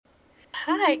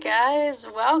Hi guys,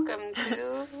 welcome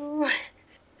to...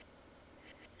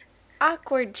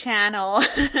 Awkward channel.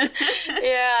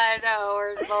 Yeah, I know,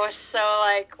 we're both so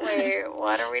like, wait,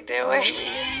 what are we doing?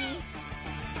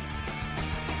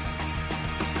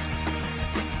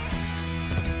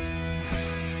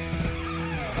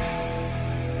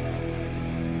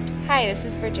 Hi, this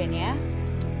is Virginia.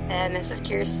 And this is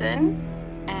Kirsten.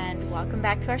 And welcome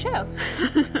back to our show.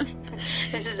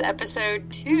 This is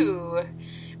episode 2,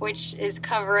 which is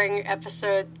covering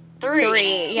episode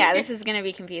 3. Yeah, this is going to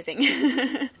be confusing.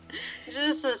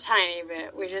 Just a tiny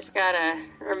bit. We just gotta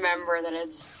remember that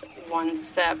it's one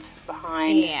step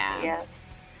behind. Yeah. Yes.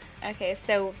 Okay,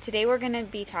 so today we're going to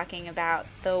be talking about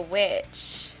The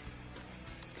Witch.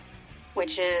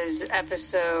 Which is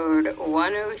episode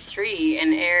 103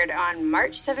 and aired on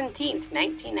March 17th,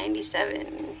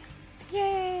 1997.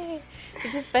 Yay!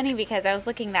 Which is funny because I was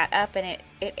looking that up and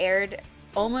it aired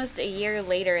almost a year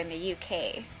later in the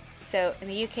UK. So in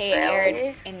the UK it aired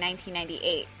in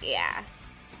 1998. Yeah.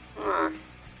 And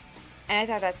I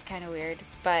thought that's kind of weird.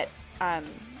 But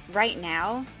right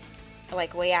now,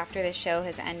 like way after the show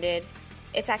has ended,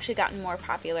 it's actually gotten more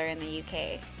popular in the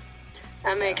UK.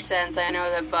 That makes sense. I know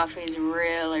that Buffy's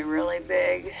really, really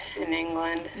big in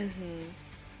England.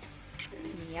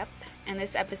 Yep. And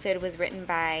this episode was written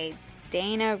by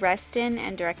Dana Reston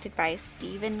and directed by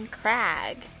Stephen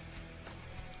Cragg.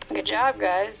 Good job,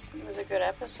 guys. It was a good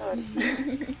episode.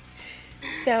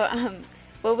 So,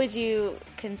 what would you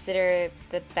consider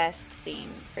the best scene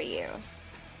for you?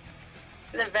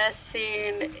 The best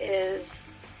scene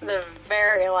is the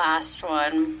very last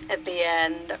one at the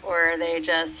end where they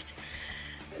just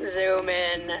zoom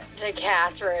in to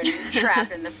Catherine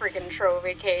trapped in the freaking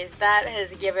trophy case. That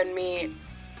has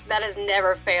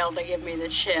never failed to give me the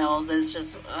chills. It's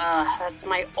just, that's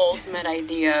my ultimate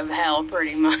idea of hell,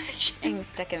 pretty much. Being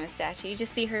stuck in the statue. You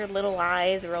just see her little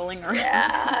eyes rolling around.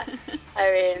 Yeah.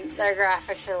 I mean, their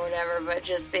graphics or whatever, but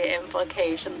just the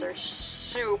implications are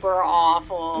super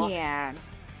awful. Yeah.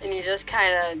 And you just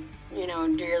kind of,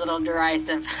 do your little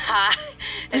derisive ha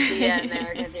at the end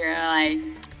there, because you're like,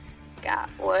 got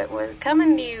what was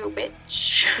coming to you,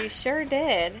 bitch. You sure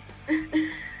did.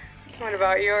 What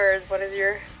about yours? What is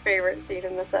your favorite scene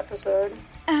in this episode?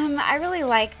 I really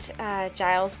liked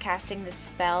Giles casting the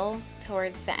spell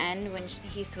towards the end when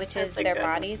he switches their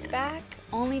bodies back.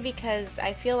 Only because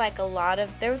I feel like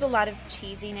there was a lot of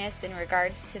cheesiness in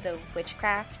regards to the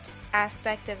witchcraft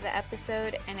aspect of the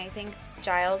episode, and I think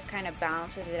Giles kind of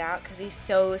balances it out because he's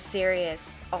so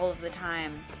serious all of the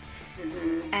time.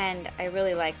 Mm-hmm. And I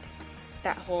really liked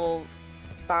that whole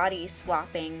body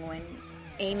swapping when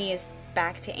Amy is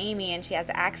back to Amy and she has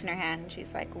the axe in her hand and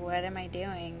she's like, what am I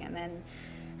doing? And then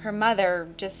her mother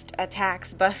just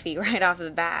attacks Buffy right off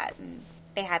the bat, and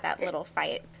they had that little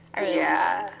fight. I really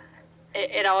liked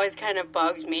it. It always kind of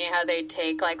bugs me how they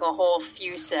take like a whole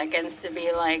few seconds to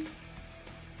be like,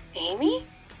 Amy?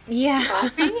 Yeah.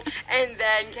 Buffy? And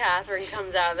then Catherine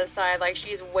comes out of the side like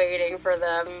she's waiting for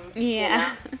them.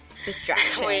 Yeah.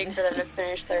 Distraction. Waiting for them to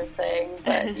finish their thing.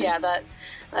 But yeah, that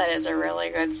is a really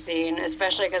good scene,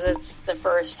 especially because it's the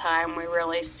first time we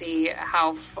really see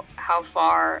how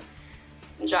far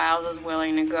Giles is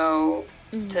willing to go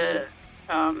to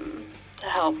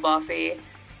help Buffy.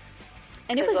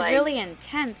 And it was really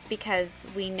intense because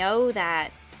we know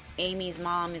that Amy's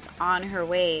mom is on her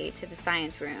way to the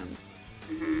science room.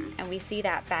 Mm-hmm. And we see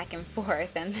that back and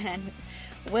forth, and then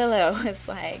Willow is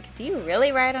like, do you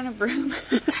really ride on a broom?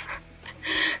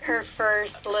 Her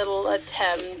first little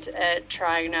attempt at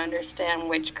trying to understand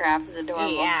witchcraft is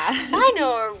adorable. Yeah. So I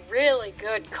know a really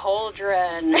good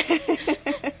cauldron.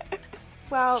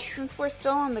 Well, since we're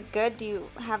still on the good, do you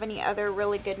have any other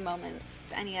really good moments?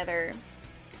 Any other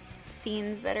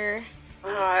scenes that are...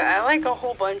 I like a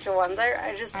whole bunch of ones.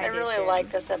 I really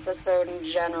like this episode in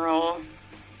general.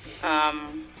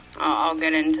 I'll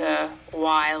get into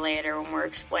why later when we're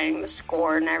explaining the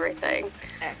score and everything.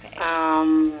 Okay.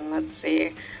 Let's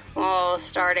see. Well,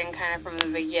 starting kind of from the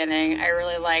beginning, I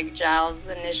really like Giles'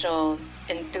 initial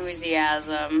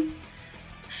enthusiasm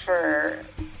for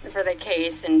the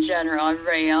case in general.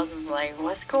 Everybody else is like,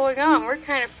 what's going on? We're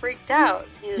kind of freaked out.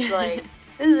 He's like,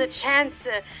 this is a chance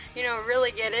to,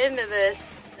 really get into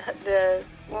this.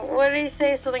 What did he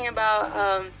say? Something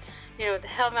about, the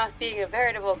Hellmouth being a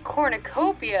veritable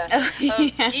cornucopia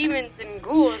of demons and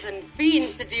ghouls and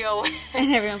fiends to deal with.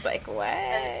 And everyone's like, what?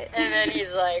 And then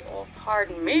he's like, well,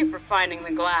 pardon me for finding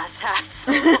the glass half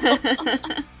full.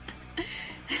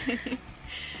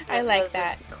 I like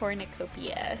that,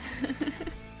 cornucopia.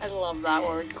 I love that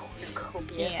word,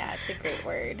 cornucopia. Yeah, it's a great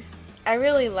word. I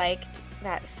really liked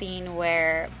that scene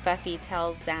where Buffy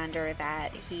tells Xander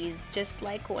that he's just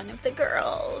like one of the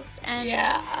girls.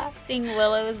 And seeing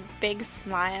Willow's big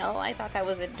smile, I thought that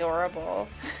was adorable.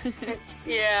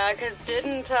 Yeah, because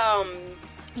didn't Xander,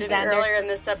 earlier in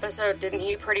this episode, didn't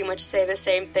he pretty much say the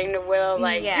same thing to Willow?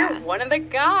 Like, you're one of the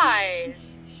guys.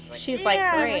 She's like,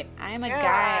 great, I'm a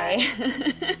guy.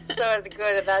 So it's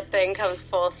good that thing comes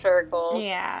full circle.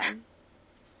 Yeah.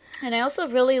 And I also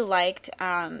really liked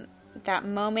that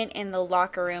moment in the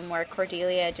locker room where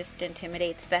Cordelia just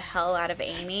intimidates the hell out of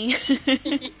Amy.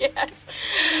 Yes.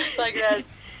 Like,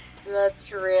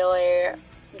 that's really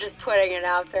just putting it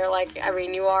out there. Like, I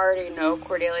mean, you already know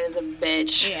Cordelia's a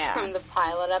bitch from the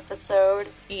pilot episodes.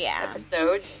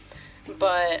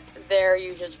 But there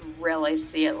you just really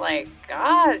see it, like,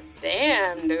 god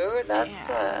damn, dude, that's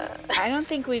I don't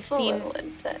think we've seen a little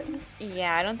intense.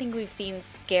 Yeah, I don't think we've seen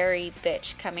scary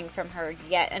bitch coming from her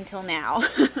yet until now.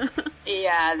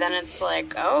 Yeah, then it's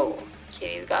like, oh,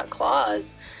 Kitty's got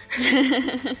claws.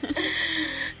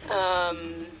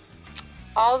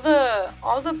 All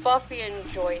the Buffy and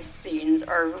Joyce scenes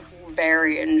are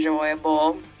very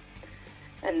enjoyable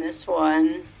in this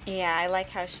one. Yeah, I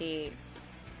like how she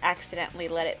accidentally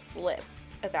let it slip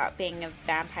about being a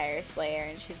vampire slayer,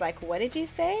 and she's like, what did you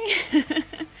say?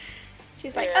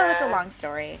 She's like, oh, it's a long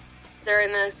story.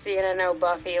 During this scene, I know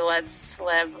Buffy lets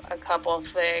slip a couple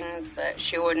things that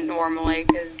she wouldn't normally,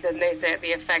 because then they say the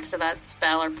effects of that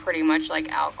spell are pretty much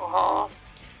like alcohol.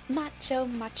 Macho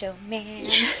man.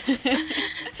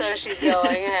 So she's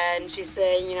going ahead and she's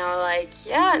saying,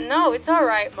 yeah, no, it's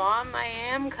alright, Mom. I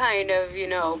am kind of,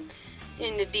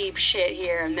 into deep shit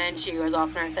here. And then she goes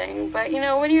off on her thing. But,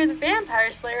 when you're the vampire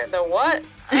slayer, the what?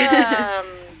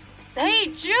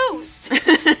 Hey, Juice!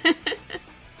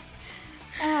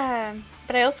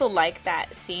 But I also like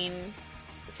that scene,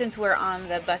 since we're on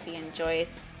the Buffy and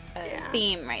Joyce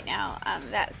theme right now,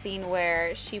 that scene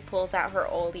where she pulls out her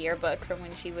old yearbook from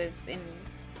when she was in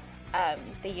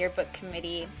the yearbook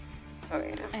committee. Oh,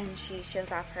 yeah. And she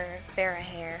shows off her Farrah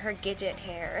hair, her Gidget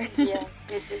hair. Yeah,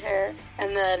 Gidget hair.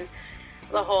 And then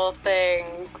the whole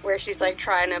thing where she's like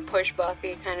trying to push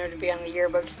Buffy kind of to be on the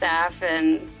yearbook staff,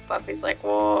 and Buffy's like,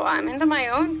 well, I'm into my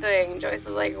own thing. Joyce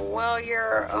is like, well,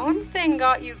 your own thing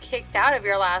got you kicked out of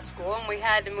your last school, and we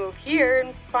had to move here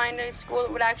and find a school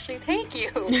that would actually take you.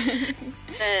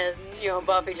 And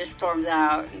Buffy just storms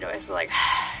out, and Joyce is like,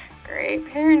 great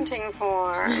parenting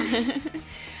form.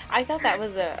 I thought that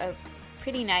was a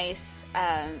pretty nice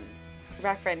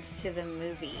reference to the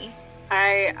movie.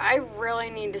 I really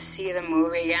need to see the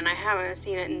movie again. I haven't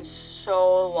seen it in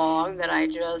so long that I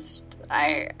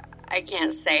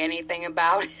can't say anything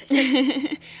about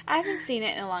it. I haven't seen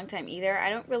it in a long time either. I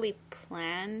don't really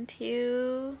plan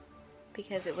to,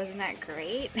 because it wasn't that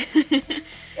great.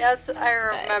 I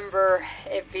remember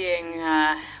it being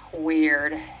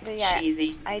weird,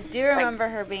 cheesy. I do remember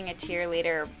her being a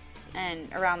cheerleader, and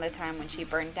around the time when she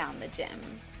burned down the gym.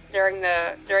 During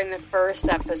the first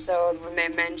episode,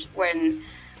 when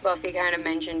Buffy kind of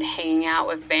mentioned hanging out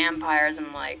with vampires,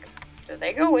 I'm like, did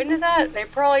they go into that? They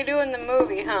probably do in the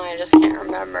movie, huh? I just can't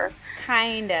remember.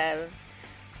 Kind of.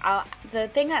 The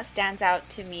thing that stands out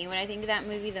to me when I think of that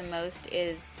movie the most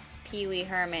is Pee Wee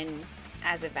Herman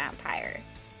as a vampire.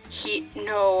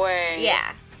 No way.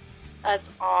 Yeah. That's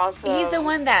awesome. He's the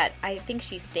one that I think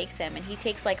she stakes him, and he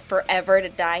takes like forever to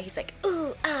die. He's like,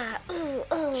 ooh, ah, ooh,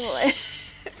 ooh.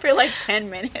 For like 10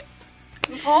 minutes.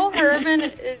 Paul Herman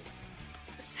is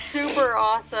super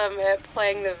awesome at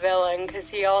playing the villain, because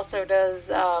he also does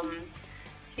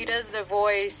the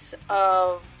voice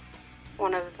of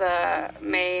one of the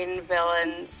main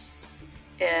villains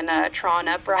in Tron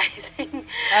Uprising.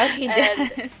 Oh, he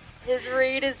does. His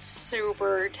read is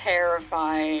super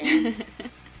terrifying.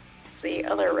 See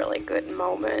other really good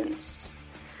moments.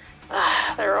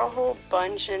 There are a whole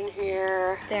bunch in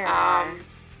here. There are.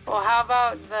 Well, how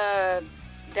about the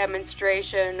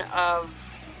demonstration of...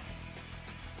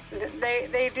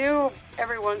 They do,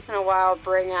 every once in a while,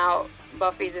 bring out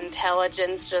Buffy's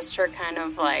intelligence, just her kind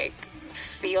of, like,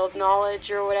 field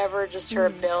knowledge or whatever, just her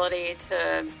ability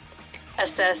to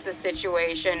assess the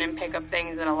situation and pick up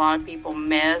things that a lot of people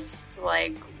miss,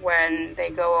 like when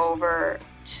they go over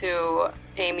to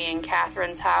Amy and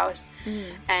Catherine's house,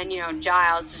 and,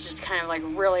 Giles is just kind of, like,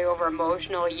 really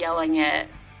over-emotional, yelling at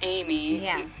Amy.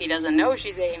 Yeah. He doesn't know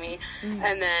she's Amy.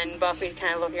 And then Buffy's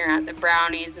kind of looking around at the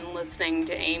brownies and listening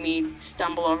to Amy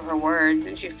stumble over her words,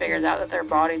 and she figures out that their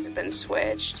bodies have been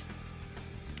switched.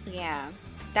 Yeah.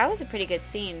 That was a pretty good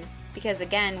scene, because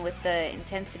again, with the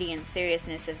intensity and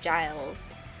seriousness of Giles,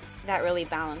 that really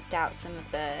balanced out some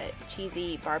of the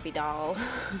cheesy Barbie doll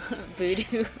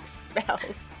voodoo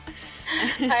spells.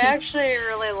 I actually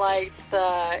really liked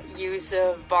the use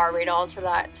of Barbie dolls for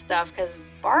that stuff, because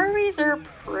Barbies are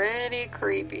pretty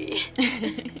creepy.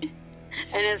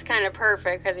 And it's kind of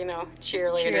perfect because,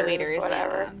 cheerleaders,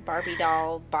 whatever. Yeah. Barbie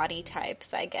doll body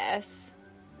types, I guess.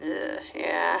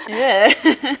 Yeah.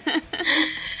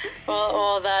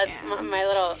 well, that's my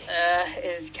little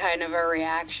is kind of a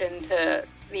reaction to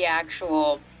the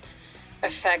actual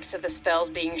effects of the spells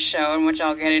being shown, which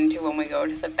I'll get into when we go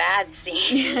to the bad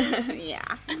scene.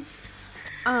 Yeah.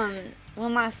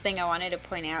 One last thing I wanted to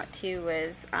point out too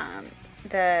was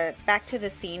back to the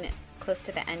scene close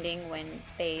to the ending when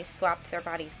they swapped their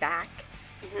bodies back,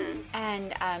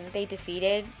 and they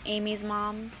defeated Amy's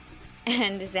mom,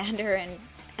 and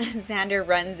Xander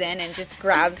runs in and just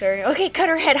grabs her. Okay, cut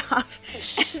her head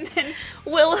off. And then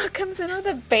Willow comes in with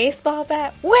a baseball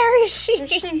bat. Where is she?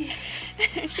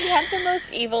 She had the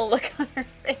most evil look on her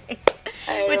face,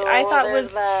 I thought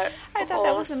was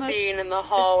the scene in the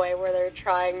hallway where they're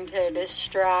trying to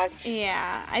distract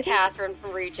Catherine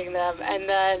from reaching them, and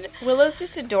then Willow's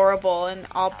just adorable in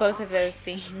both of those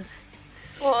scenes.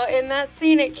 Well, in that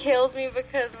scene, it kills me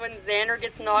because when Xander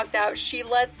gets knocked out, she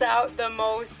lets out the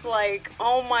most,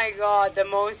 oh my god,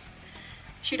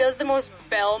 she does the most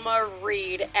Velma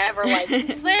Reed ever,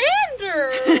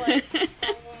 Xander!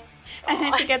 And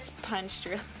then she gets punched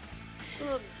really.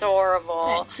 It's adorable.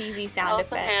 That cheesy sound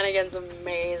effect. Alyssa Hannigan's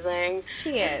amazing.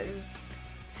 She is.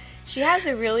 She has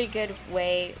a really good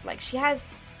way, she has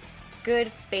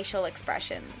good facial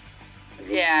expressions.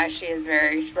 Yeah, she is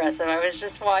very expressive. I was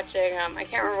just watching, I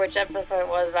can't remember which episode it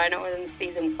was, but I know it was in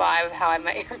season 5 of How I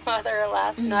Met Your Mother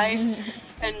last night.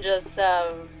 And just,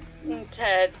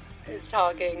 Ted is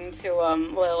talking to,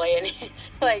 Lily, and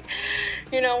he's like,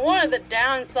 one of the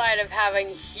downside of having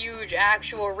huge,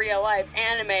 actual, real-life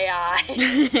anime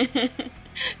eyes.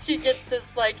 She gets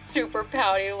this, super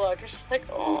pouty look, and she's like,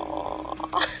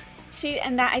 aww.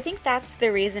 I think that's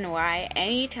the reason why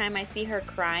anytime I see her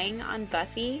crying on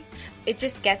Buffy, it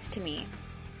just gets to me.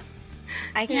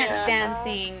 I can't stand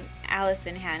seeing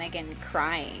Alyson Hannigan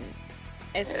crying.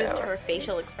 It's just her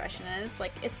facial expression, and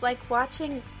it's like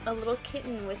watching a little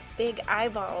kitten with big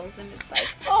eyeballs, and it's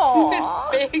like, oh,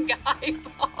 with big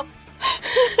eyeballs.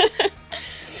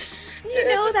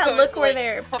 That look where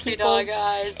their puppy dog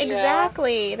eyes.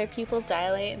 Exactly. Their pupils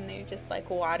dilate and they're just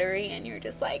watery, and you're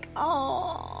just like,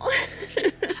 oh.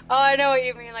 Oh, I know what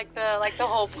you mean, like the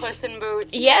whole Puss in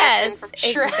Boots. Yes, from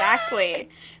exactly.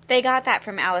 They got that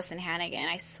from Alyson Hannigan,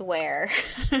 I swear.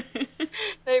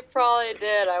 They probably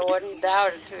did. I wouldn't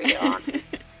doubt it, to be honest.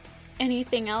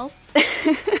 Anything else?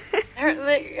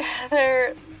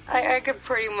 I could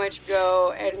pretty much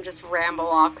go and just ramble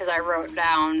off because I wrote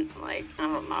down,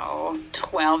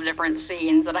 12 different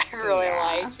scenes that I really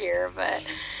like here, but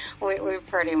we've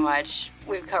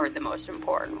covered the most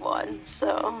important ones,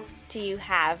 so. Do you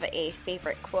have a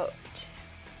favorite quote?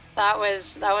 That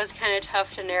was kind of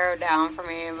tough to narrow down for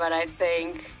me, but I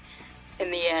think in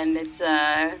the end it's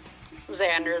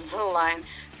Xander's line.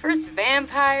 First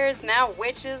vampires, now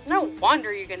witches. No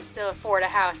wonder you can still afford a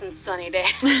house in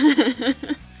Sunnydale.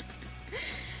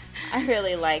 I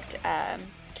really liked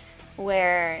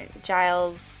where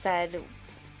Giles said,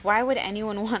 why would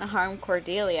anyone want to harm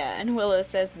Cordelia? And Willow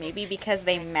says, maybe because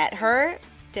they met her?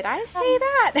 Did I say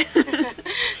that?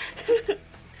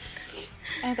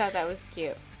 I thought that was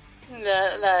cute.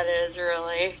 That is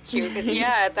really cute. Because,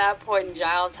 at that point,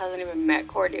 Giles hasn't even met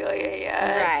Cordelia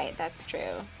yet. Right, that's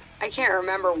true. I can't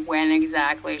remember when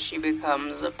exactly she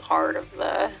becomes a part of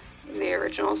the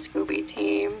original Scooby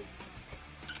team.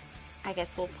 I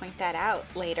guess we'll point that out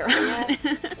later on.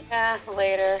 Yeah,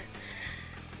 later.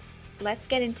 Let's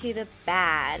get into the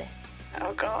bad.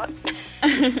 Oh, God.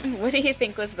 What do you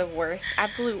think was the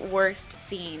absolute worst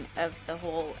scene of the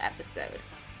whole episode?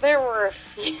 There were a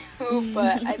few,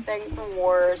 but I think the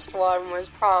worst one was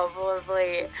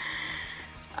probably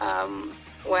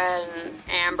when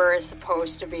Amber is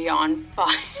supposed to be on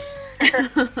fire.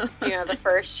 The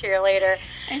first cheerleader.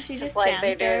 And she just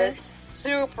they do this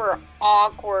super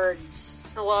awkward,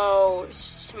 slow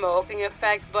smoking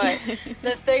effect, but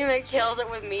the thing that kills it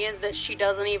with me is that she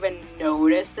doesn't even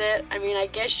notice it. I mean, I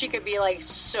guess she could be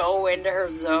so into her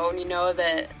zone,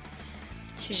 that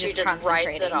she just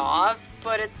writes it off,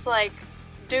 but it's like,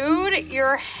 dude,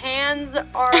 your hands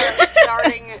are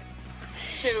starting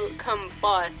to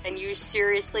combust, and you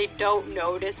seriously don't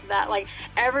notice that?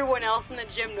 Everyone else in the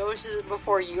gym notices it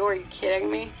before you. Are you kidding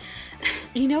me?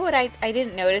 You know what I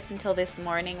didn't notice until this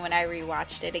morning when I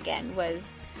rewatched it again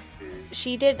was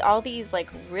she did all these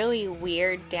really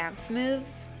weird dance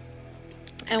moves.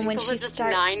 And when she just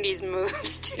starts 90s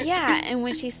moves too. Yeah, and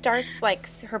when she starts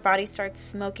her body starts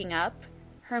smoking up,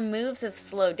 her moves have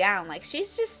slowed down. Like,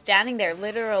 she's just standing there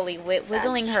literally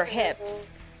wiggling her hips.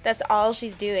 That's all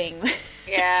she's doing.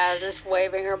 Yeah, just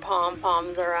waving her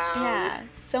pom-poms around. Yeah.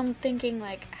 So I'm thinking,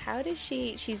 like, how does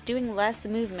she's doing less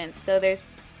movement, so there's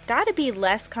got to be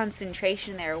less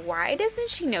concentration there. Why doesn't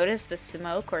she notice the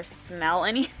smoke or smell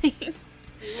anything?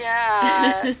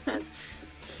 Yeah, that's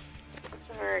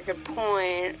a very good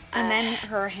point. And then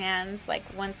her hands, like,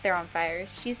 once they're on fire,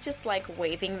 she's just, like,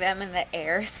 waving them in the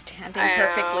air, standing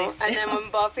perfectly still. And then when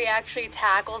Buffy actually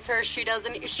tackles her, she just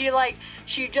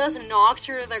knocks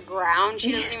her to the ground.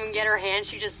 She doesn't even get her hand.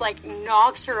 She just, like,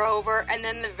 knocks her over. And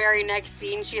then the very next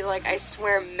scene, she, like, I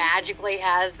swear, magically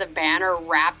has the banner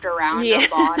wrapped around her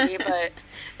body. But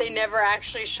they never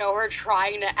actually show her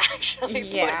trying to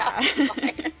actually put out the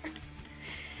fire.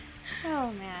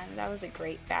 Oh, man, that was a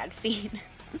great bad scene.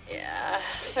 Yeah,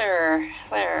 there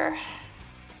are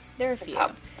a few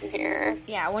here.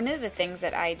 Yeah, one of the things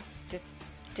that I just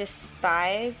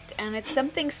despised, and it's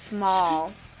something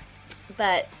small,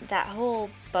 but that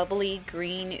whole bubbly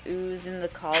green ooze in the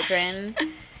cauldron.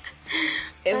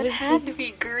 It had to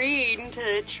be green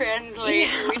to translate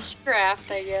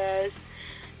witchcraft, I guess.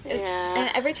 Yeah.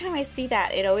 And every time I see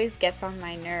that, it always gets on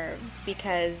my nerves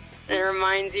because it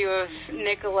reminds you of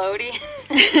Nickelodeon.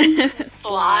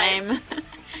 Slime.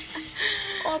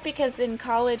 Well, because in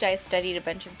college I studied a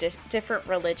bunch of different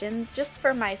religions just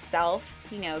for myself,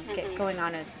 you know, going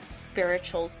on a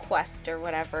spiritual quest or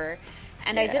whatever.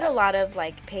 And I did a lot of,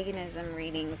 like, paganism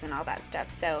readings and all that stuff.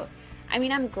 So, I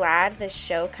mean, I'm glad the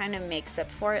show kind of makes up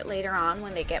for it later on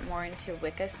when they get more into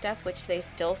Wicca stuff, which they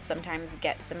still sometimes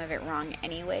get some of it wrong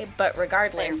anyway. But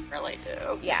regardless... They really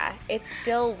do. Yeah, it's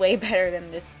still way better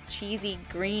than this cheesy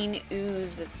green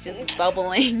ooze that's just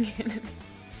bubbling.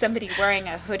 Somebody wearing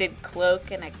a hooded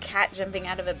cloak and a cat jumping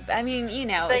out of a... I mean, you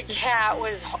know... The cat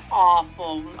was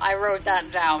awful. I wrote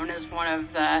that down as one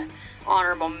of the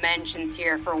honorable mentions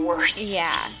here for worst.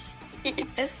 Yeah.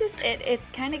 It's just, it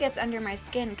kind of gets under my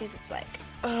skin because it's like,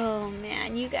 oh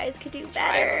man, you guys could do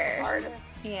better.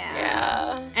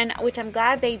 Yeah. And which I'm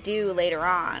glad they do later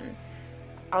on,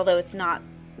 although it's not,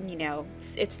 you know,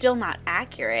 it's still not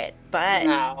accurate, but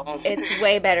it's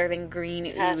way better than green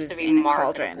ooze in a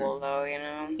cauldron. Though, you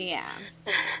know. Yeah.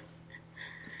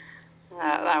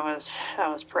 That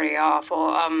was pretty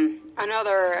awful.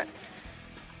 Another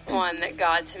one that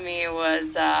got to me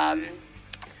was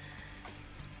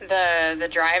the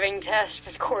driving test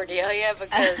with Cordelia,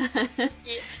 because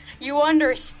you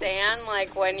understand,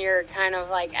 like, when you're kind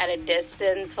of, like, at a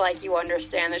distance, like, you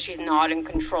understand that she's not in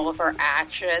control of her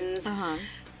actions.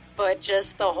 But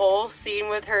just the whole scene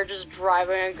with her just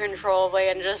driving uncontrollably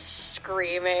and just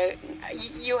screaming,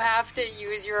 you have to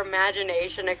use your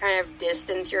imagination to kind of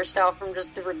distance yourself from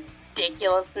just the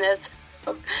ridiculousness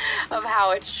of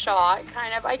how it's shot,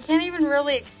 kind of. I can't even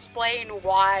really explain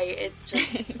why it's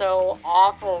just so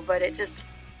awful, but it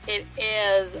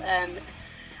is. And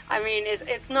I mean,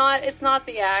 it's not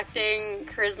the acting.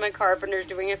 Charisma Carpenter's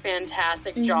doing a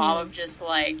fantastic job of just,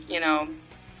 like, you know,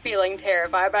 feeling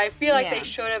terrified, but I feel like they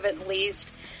should have at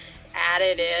least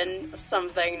added in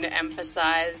something to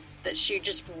emphasize that she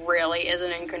just really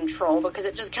isn't in control, because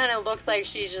it just kind of looks like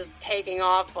she's just taking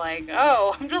off like,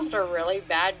 oh, I'm just a really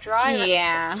bad driver.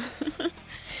 Yeah.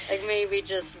 Like, maybe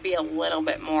just be a little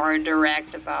bit more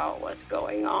direct about what's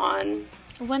going on.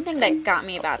 One thing that got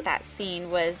me about that scene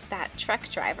was that truck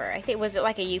driver. I think, was it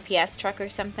like a UPS truck or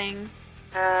something?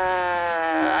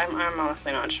 I'm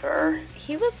honestly not sure.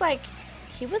 He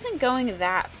wasn't going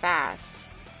that fast.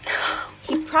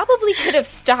 He probably could have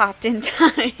stopped in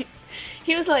time.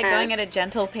 He was, like, going at a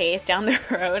gentle pace down the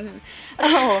road. And,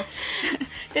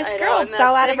 this girl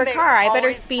fell out of her car. I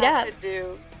better speed up. To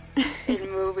do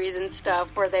in movies and stuff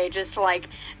where they just, like,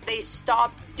 they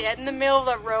stop dead in the middle of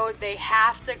the road. They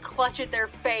have to clutch at their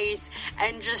face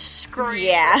and just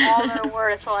scream for all they're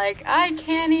worth. Like, I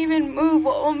can't even move.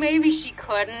 Well, maybe she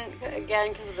couldn't, again,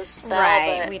 because of the spell.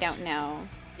 Right, but we don't know.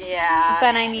 Yeah.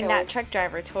 But, I mean, that truck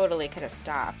driver totally could have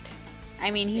stopped.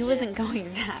 I mean, he wasn't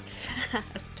going that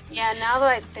fast. Yeah, now that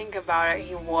I think about it,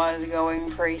 he was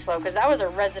going pretty slow, because that was a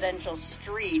residential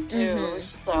street, too,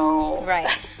 so... Right.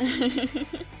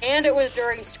 And it was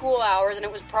during school hours, and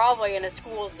it was probably in a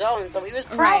school zone, so he was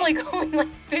probably going, like,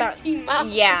 15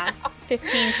 miles an hour.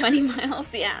 15, 20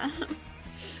 miles, yeah.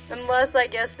 Unless, I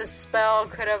guess, the spell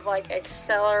could have, like,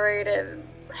 accelerated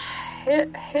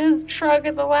his truck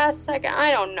at the last second.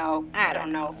 I don't know. I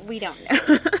don't know. We don't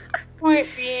know. Point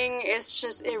being,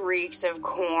 it reeks of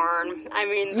corn. I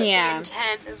mean, the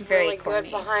intent is very really corny.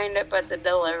 good behind it, but the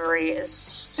delivery is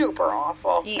super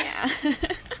awful. Yeah.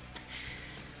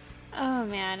 Oh,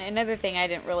 man. Another thing I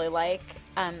didn't really like,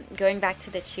 going back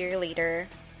to the cheerleader,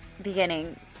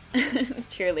 beginning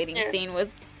cheerleading scene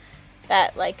was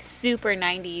that, like, super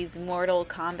 90s Mortal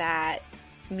Kombat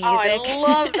music. Oh, I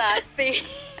love that theme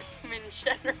in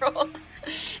general.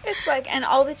 It's like, and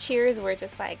all the cheers were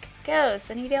just like, go,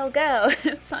 Sunnydale, go.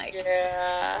 It's like...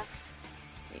 Yeah.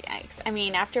 Yikes. I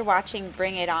mean, after watching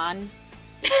Bring It On,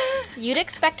 you'd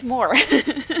expect more.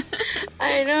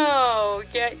 I know.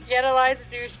 Get Eliza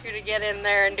Dushku to get in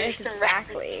there and do some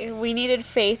references. Exactly. We needed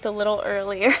Faith a little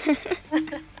earlier.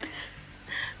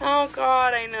 Oh,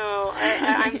 God, I know.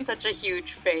 I'm such a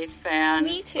huge Faith fan.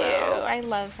 Me too. So. I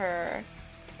love her.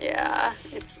 Yeah,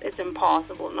 it's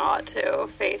impossible not to.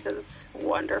 Faith is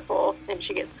wonderful, and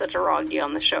she gets such a raw deal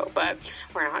on the show, but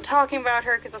we're not talking about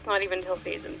her because it's not even until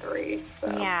season 3. So.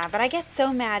 Yeah, but I get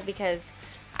so mad because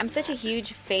I'm such a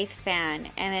huge Faith fan,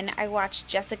 and then I watch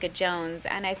Jessica Jones,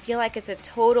 and I feel like it's a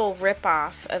total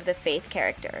ripoff of the Faith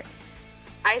character.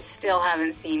 I still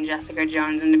haven't seen Jessica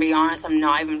Jones, and to be honest, I'm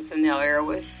not even familiar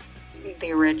with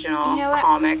the original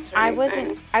comics. Or I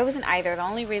wasn't either. The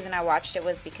only reason I watched it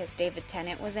was because David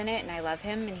Tennant was in it, and I love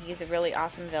him, and he's a really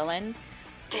awesome villain.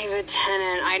 David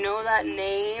Tennant, I know that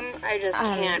name. I just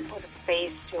can't put a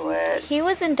face to it. He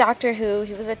was in Doctor Who.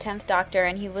 He was the 10th Doctor,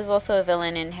 and he was also a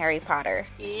villain in Harry Potter.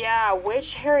 Yeah,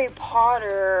 which Harry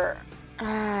Potter?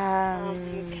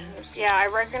 Yeah, I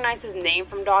recognize his name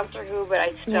from Doctor Who, but I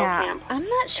still can't put I'm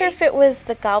not sure if it was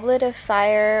the Goblet of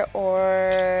Fire or...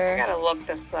 I gotta look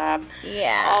this up.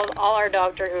 Yeah. All our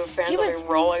Doctor Who fans will be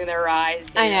rolling their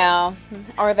eyes. I know.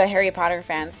 Or the Harry Potter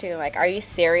fans, too. Like, are you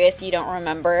serious? You don't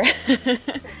remember?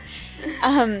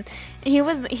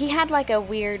 He had, like, a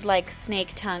weird, like,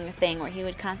 snake tongue thing where he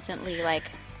would constantly,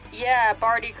 like... Yeah,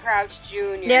 Barty Crouch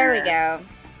Jr. There we go.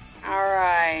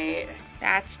 Alright.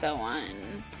 That's the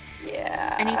one.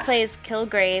 Yeah. And he plays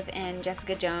Kilgrave in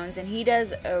Jessica Jones, and he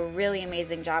does a really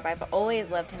amazing job. I've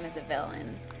always loved him as a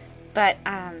villain. But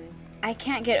I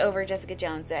can't get over Jessica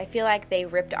Jones. I feel like they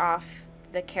ripped off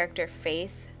the character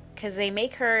Faith, because they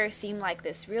make her seem like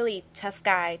this really tough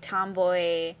guy,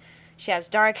 tomboy. She has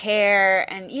dark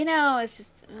hair, and, you know, it's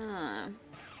just...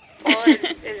 Well,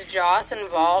 is Joss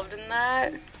involved in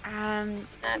that?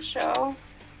 That show?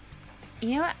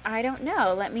 You know what? I don't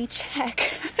know. Let me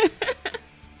check.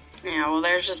 Yeah, well,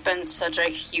 there's just been such a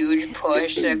huge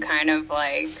push to kind of,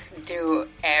 like, do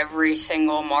every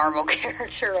single Marvel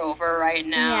character over right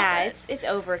now. Yeah, it's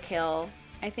overkill.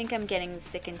 I think I'm getting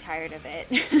sick and tired of it.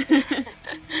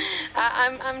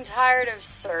 I'm tired of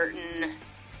certain...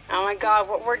 Oh my God,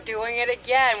 we're doing it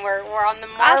again. We're on the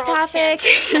Marvel Off topic.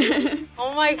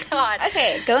 Oh my God.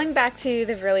 Okay, going back to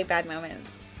the really bad moments.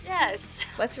 Yes.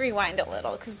 Let's rewind a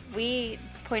little, because we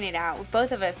pointed out,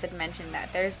 both of us had mentioned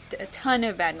that there's a ton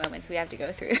of bad moments we have to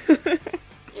go through.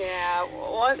 Yeah,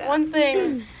 one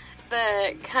thing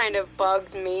that kind of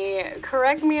bugs me,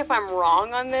 correct me if I'm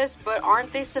wrong on this, but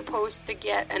aren't they supposed to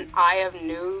get an Eye of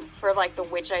Newt for, like, the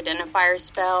witch identifier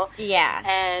spell? Yeah.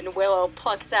 And Willow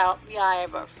plucks out the eye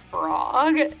of a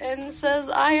frog and says,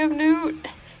 Eye of Newt.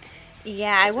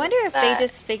 Yeah, I wonder if they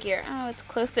just figure, oh, it's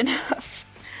close enough.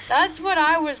 That's what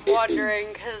I was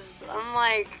wondering, because I'm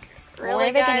like,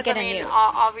 really, guys? I mean,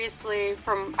 obviously,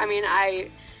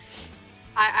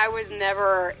 I was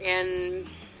never in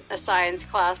a science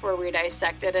class where we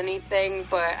dissected anything,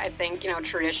 but I think,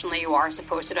 traditionally you are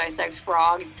supposed to dissect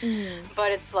frogs. Mm-hmm.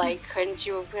 But it's like, couldn't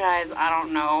you guys, I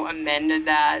don't know, amended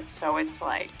that so it's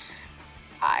like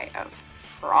eye of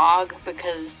frog?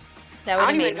 Because I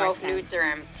don't even know if newts are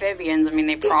amphibians. I mean,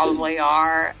 they probably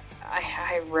are.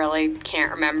 I really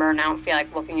can't remember, and I don't feel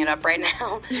like looking it up right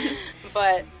now.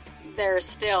 But they're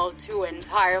still two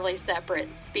entirely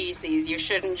separate species. You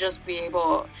shouldn't just be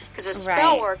able... Because with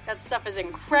spell work, that stuff is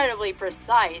incredibly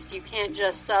precise. You can't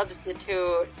just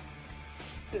substitute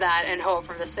that and hope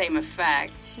for the same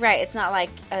effect. Right, it's not like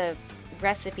a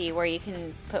recipe where you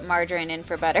can put margarine in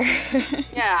for butter.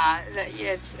 Yeah,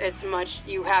 it's much...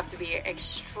 You have to be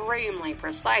extremely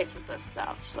precise with this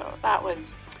stuff. So that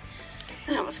was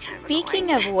kind of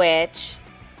Speaking annoying. Of which...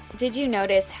 Did you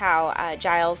notice how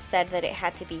Giles said that it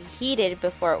had to be heated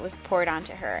before it was poured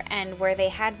onto her? And where they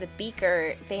had the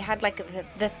beaker, they had like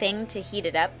the thing to heat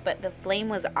it up, but the flame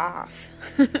was off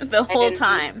the whole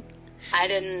time. I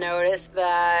didn't notice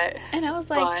that. And I was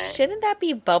like, shouldn't that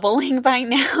be bubbling by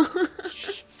now?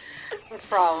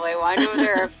 Probably. Well, I know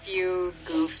there are a few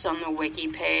goofs on the wiki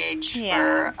page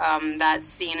for that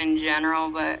scene in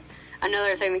general, but...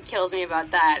 Another thing that kills me about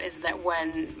that is that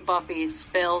when Buffy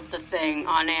spills the thing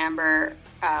on Amber,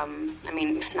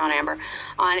 not Amber,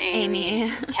 on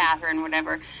Amy. Catherine,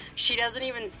 whatever, she doesn't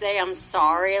even say, I'm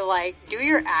sorry. Like, do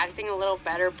your acting a little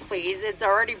better, please. It's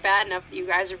already bad enough that you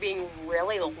guys are being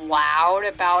really loud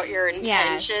about your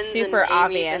intentions. Super and Amy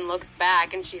obvious. even looks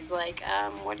back and she's like,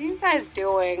 what are you guys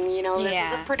doing? You know, this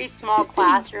is a pretty small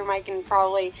classroom. I can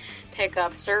probably pick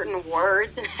up certain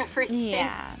words and everything.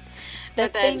 Yeah.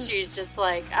 But then she's just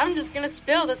like, I'm just going to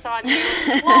spill this on you.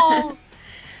 Walls.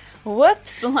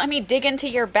 Whoops, let me dig into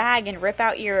your bag and rip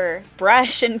out your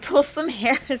brush and pull some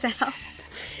hairs out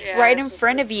right in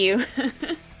front of you.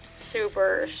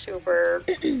 Super, super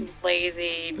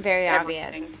lazy. Very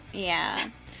obvious. Yeah.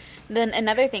 Then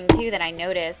another thing, too, that I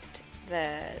noticed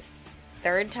the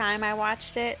third time I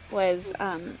watched it was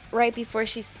right before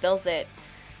she spills it,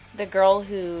 the girl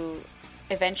who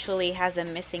eventually has a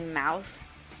missing mouth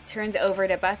turns over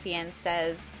to Buffy and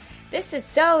says, "This is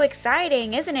so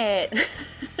exciting, isn't it?"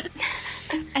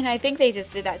 And I think they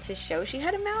just did that to show she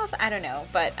had a mouth. I don't know,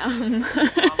 but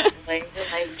like,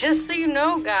 just so you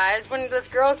know, guys, when this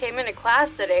girl came into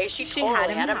class today, she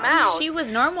totally had a mouth. She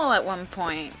was normal at one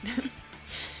point.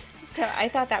 So I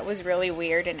thought that was really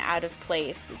weird and out of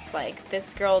place. It's like,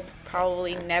 this girl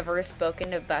probably never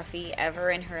spoken to Buffy ever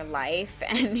in her life,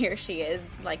 and here she is,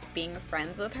 like, being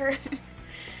friends with her.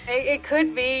 It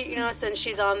could be, you know, since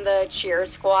she's on the cheer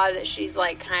squad, that she's,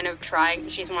 like, kind of trying,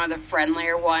 she's one of the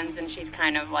friendlier ones, and she's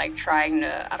kind of, like, trying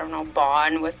to, I don't know,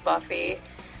 bond with Buffy.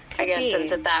 I guess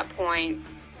since at that point,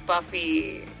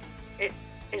 Buffy,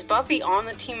 is Buffy on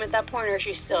the team at that point, or is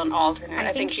she still an alternate?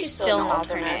 I think she's still an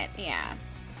alternate, yeah.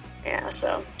 Yeah,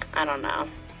 so, I don't know.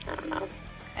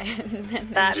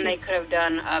 And they could have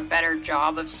done a better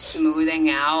job of smoothing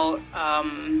out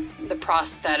the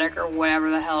prosthetic or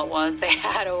whatever the hell it was they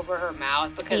had over her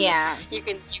mouth, because you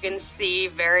can see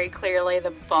very clearly the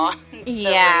bumps.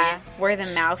 Where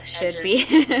the mouth should be.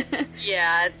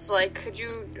 Yeah, it's like,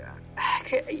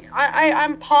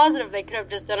 I'm positive they could have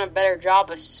just done a better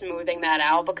job of smoothing that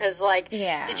out, because, like,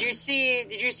 did you see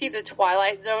the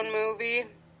Twilight Zone movie?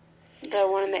 The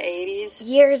one in the 80s?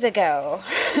 Years ago.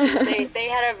 they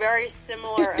had a very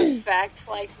similar effect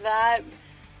like that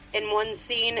in one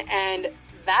scene, and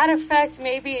that effect,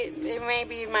 maybe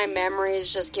my memory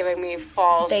is just giving me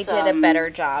false... They did a better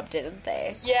job, didn't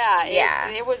they? Yeah.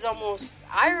 It was almost...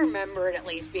 I remember it at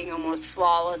least being almost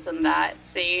flawless in that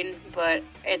scene, but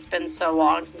it's been so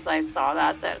long since I saw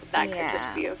that could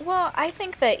just be... Well, I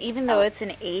think that even though it's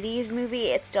an 80s movie,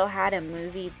 it still had a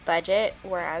movie budget,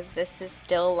 whereas this is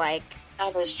still, like...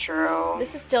 That is true.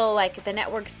 This is still, like, the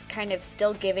network's kind of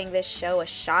still giving this show a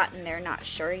shot, and they're not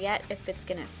sure yet if it's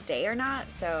going to stay or not,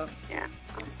 so... Yeah.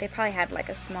 They probably had, like,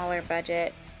 a smaller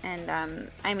budget, and,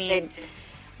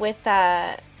 with,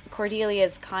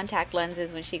 Cordelia's contact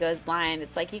lenses when she goes blind,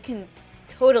 it's like you can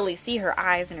totally see her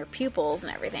eyes and her pupils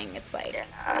and everything. It's like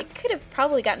they could have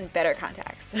probably gotten better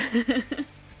contacts.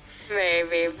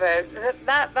 Maybe, but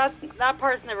that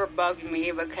part's never bugged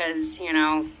me because, you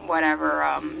know, whatever.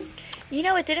 You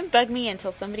know, it didn't bug me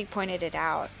until somebody pointed it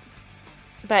out.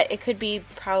 But it could be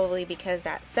probably because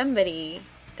that somebody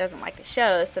doesn't like the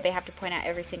show, so they have to point out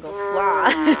every single flaw.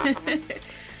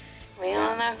 We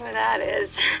don't know who that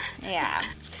is. Yeah.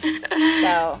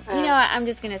 So, you know what? I'm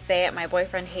just going to say it. My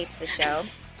boyfriend hates the show.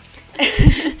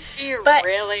 He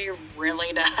really,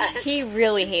 really does. He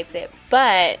really hates it.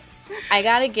 But I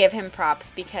got to give him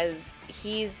props because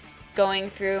he's going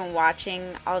through and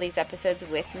watching all these episodes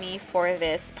with me for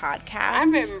this podcast.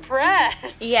 I'm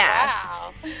impressed. Yeah.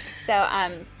 Wow. So,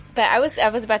 but I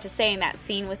was about to say, in that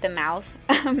scene with the mouth,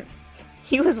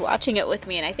 he was watching it with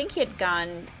me, and I think he had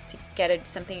gone to get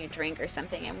something to drink or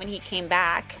something, and when he came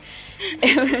back,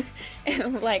 it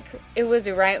was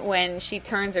right when she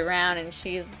turns around and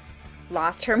she's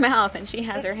lost her mouth and she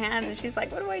has her hands and she's like,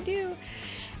 what do I do?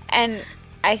 And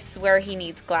I swear he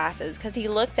needs glasses, because he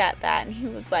looked at that and he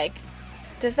was like,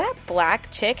 does that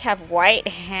black chick have white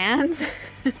hands?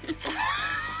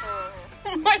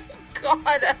 Oh my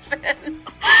God, Evan.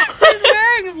 He's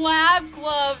wearing lab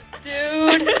gloves,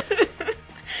 dude.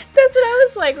 That's what I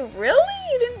was like, really?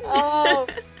 You didn't... Oh,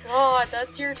 God,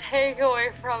 that's your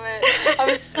takeaway from it.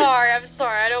 I'm sorry.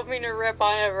 I don't mean to rip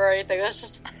on it or anything. That's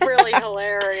just really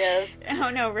hilarious. Oh,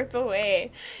 no, rip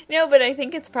away. No, but I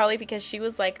think it's probably because she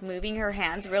was, like, moving her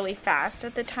hands really fast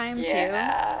at the time, too.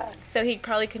 So he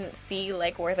probably couldn't see,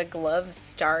 like, where the gloves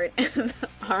start and the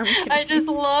arm continue. I just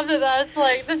love that that's,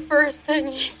 like, the first thing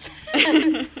he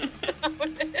says about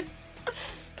it.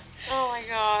 Oh, my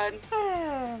God.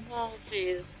 Oh,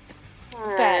 jeez.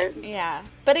 But, yeah.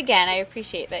 But again, I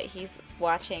appreciate that he's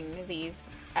watching these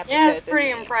episodes. Yeah, it's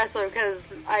pretty impressive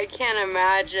because I can't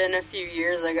imagine a few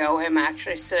years ago him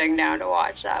actually sitting down to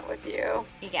watch that with you.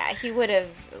 Yeah, he would have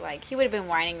been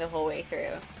whining the whole way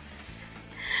through.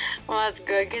 Well, that's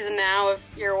good, because now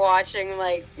if you're watching,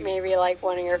 like, maybe, like,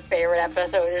 one of your favorite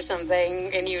episodes or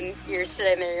something, and you're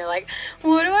sitting there and you're like,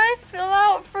 what do I fill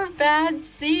out for bad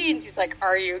scenes? He's like,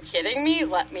 are you kidding me?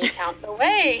 Let me count the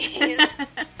ways.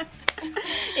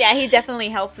 Yeah, he definitely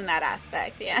helps in that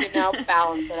aspect, yeah.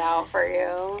 Balance it out for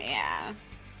you. Yeah.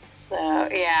 So,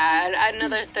 yeah,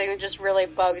 another thing that just really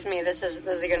bugs me, this is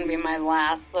going to be my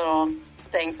last little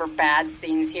thing for bad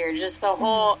scenes here, just the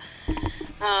whole,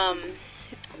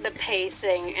 the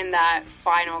pacing in that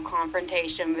final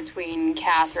confrontation between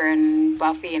Catherine,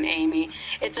 Buffy, and Amy.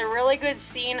 It's a really good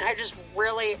scene. I just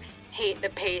really hate the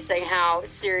pacing, how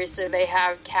seriously they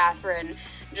have Catherine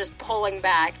just pulling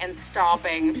back and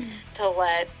stopping to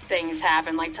let things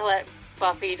happen. Like, to let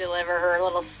Buffy deliver her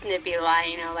little snippy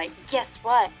line, like, guess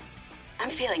what?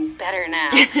 I'm feeling better now.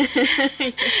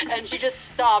 And she just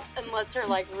stops and lets her,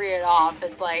 like, read off.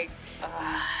 It's like,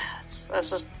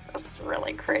 that's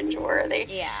really cringeworthy.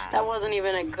 Yeah. That wasn't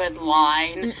even a good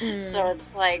line. Mm-mm. So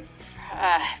it's like,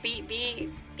 be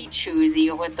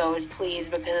choosy with those, please,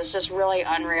 because it's just really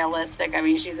unrealistic. I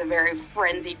mean, she's a very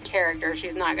frenzied character.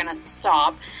 She's not going to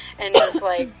stop and just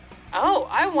like, oh,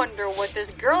 I wonder what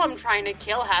this girl I'm trying to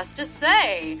kill has to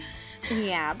say.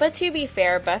 Yeah, but to be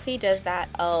fair, Buffy does that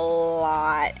a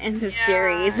lot in the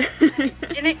series.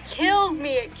 And it kills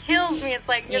me. It's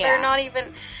like, they're not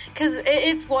even... Because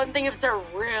it's one thing if it's a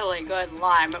really good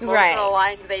line, but most of the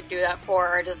lines they do that for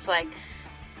are just like,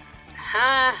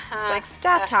 like,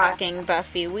 stop talking,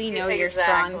 Buffy. We know you're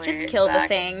strong. Just kill the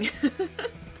thing.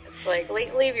 It's like,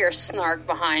 leave your snark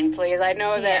behind, please. I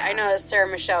know that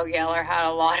Sarah Michelle Gellar had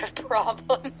a lot of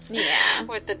problems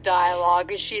with the dialogue,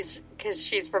 because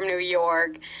she's from New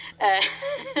York,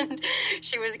 and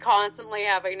she was constantly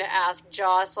having to ask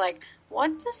Joss, like,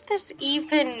 what does this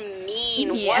even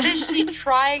mean? Yeah. What is she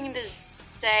trying to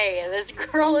say? This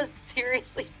girl is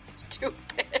seriously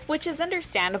stupid. Which is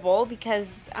understandable,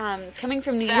 because coming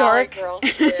from New York, girl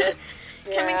shit.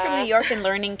 Coming from New York and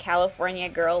learning California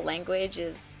girl language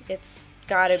it's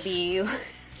gotta be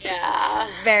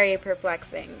very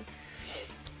perplexing.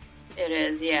 It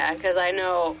is, yeah, because I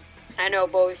know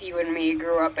both you and me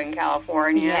grew up in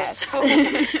California, so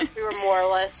we were more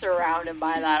or less surrounded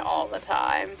by that all the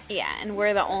time. Yeah, and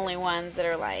we're the only ones that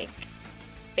are like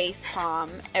face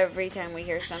palm every time we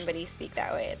hear somebody speak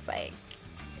that way. It's like,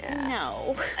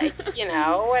 no. Like,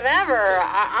 whatever.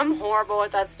 I'm horrible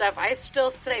with that stuff. I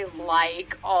still say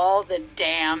like all the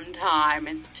damn time.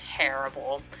 It's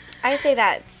terrible. I say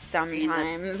that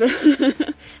sometimes.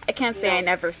 I can't say I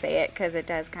never say it, because it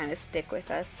does kind of stick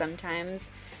with us sometimes.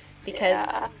 Because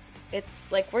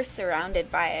it's like we're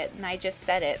surrounded by it, and I just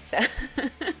said it, so...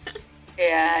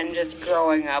 Yeah, and just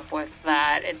growing up with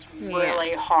that, it's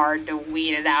really hard to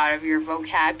weed it out of your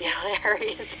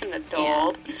vocabulary as an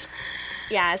adult.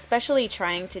 Yeah, especially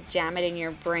trying to jam it in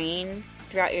your brain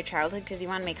throughout your childhood, because you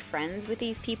want to make friends with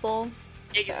these people.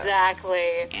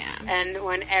 Exactly. So, and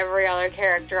when every other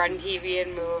character on TV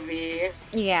and movie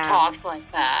talks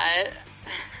like that...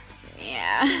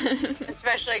 Yeah.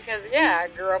 Especially because, I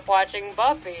grew up watching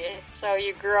Buffy, so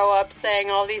you grow up saying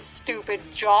all these stupid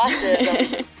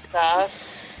Josses and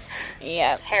stuff.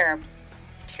 Yeah. It's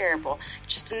terrible.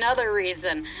 Just another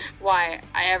reason why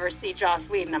I ever see Joss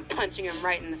Whedon, I'm punching him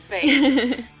right in the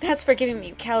face. That's for giving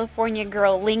me California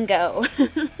girl lingo.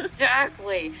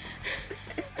 Exactly.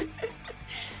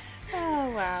 Oh,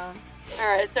 wow.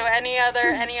 Alright, so any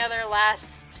other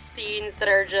last scenes that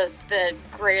are just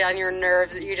great on your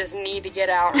nerves that you just need to get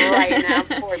out right now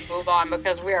before we move on,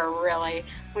 because we're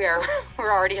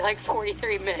already like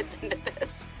 43 minutes into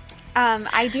this.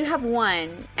 I do have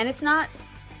one, and it's not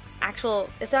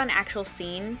an actual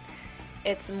scene.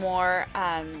 It's more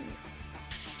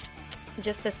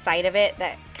just the sight of it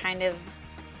that kind of,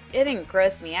 it didn't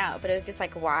gross me out, but it was just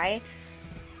like, why?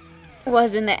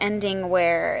 Was in the ending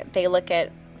where they look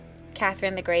at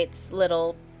Catherine the Great's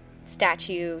little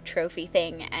statue trophy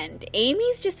thing, and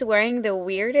Amy's just wearing the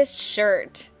weirdest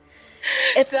shirt.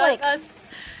 It's that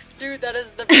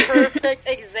is the perfect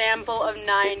example of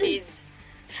 90s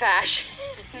fashion,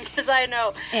 because I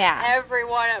know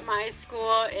everyone at my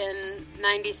school in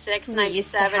 96,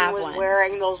 97 was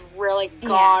wearing those really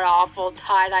god-awful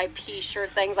tie-dye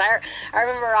p-shirt things. I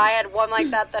remember I had one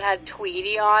like that had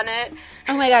Tweety on it.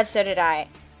 Oh my god, so did I.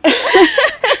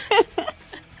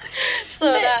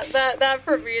 So that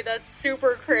for me, that's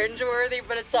super cringeworthy,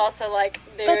 but it's also like,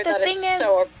 dude, that is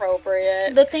so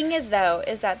appropriate. The thing is, though,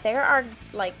 is that there are,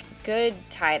 like, good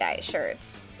tie-dye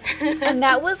shirts. And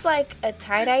that was like a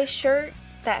tie-dye shirt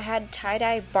that had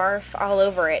tie-dye barf all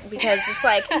over it, because it's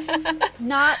like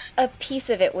not a piece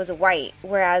of it was white,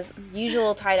 whereas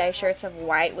usual tie-dye shirts have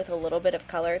white with a little bit of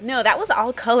color. No, that was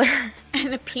all color.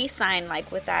 And a peace sign,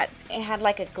 like with that, it had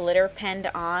like a glitter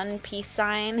penned on peace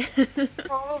sign.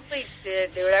 Probably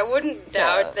did, dude. I wouldn't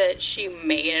doubt that she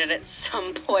made it at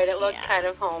some point. It looked kind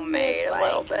of homemade a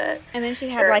little bit. And then she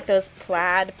had like those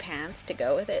plaid pants to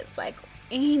go with it. It's like,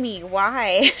 Amy,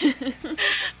 why?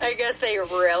 I guess they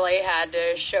really had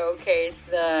to showcase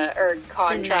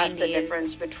contrast the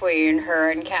difference between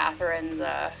her and Catherine's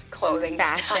clothing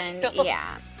fashion. styles.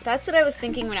 Yeah, that's what I was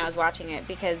thinking when I was watching it,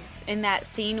 because in that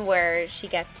scene where she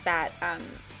gets that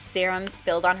serum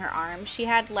spilled on her arm, she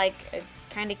had like a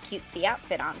kind of cutesy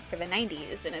outfit on for the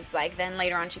 90s, and it's like, then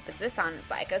later on she puts this on, it's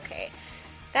like, okay,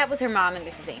 that was her mom and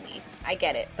this is Amy. I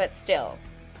get it, but still.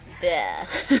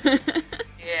 Bleh.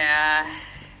 Yeah,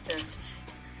 just,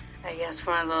 I guess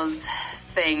one of those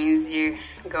things you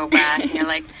go back and you're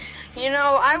like,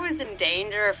 I was in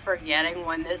danger of forgetting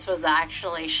when this was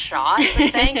actually shot, but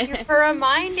thank you for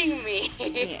reminding me.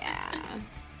 Yeah.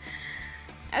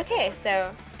 Okay,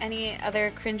 so any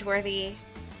other cringeworthy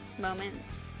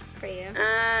moments for you?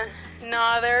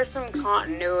 No, there are some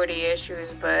continuity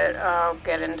issues, but I'll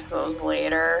get into those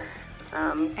later.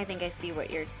 I think I see what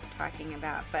you're talking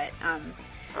about, but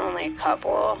only a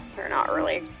couple. They're not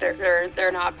really.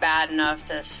 They're not bad enough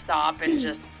to stop and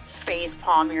just face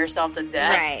palm yourself to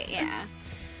death. Right. Yeah.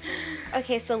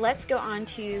 Okay, so let's go on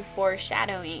to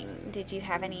foreshadowing. Did you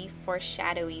have any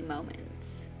foreshadowy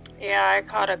moments? Yeah, I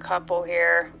caught a couple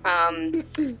here.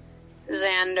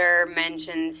 Xander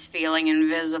mentions feeling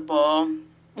invisible,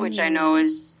 which I know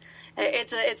is.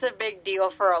 It's a big deal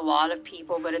for a lot of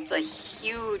people, but it's a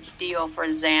huge deal for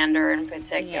Xander in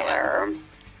particular. Yeah.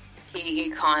 He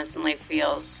constantly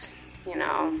feels,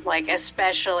 like,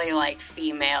 especially like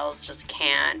females just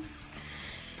can't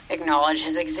acknowledge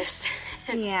his existence.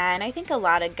 Yeah, and I think a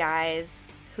lot of guys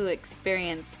who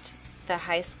experienced the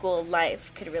high school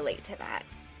life could relate to that.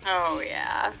 Oh,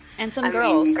 yeah. And some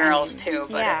girls. Girls too,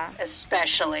 but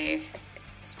especially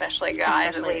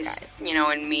guys, at least,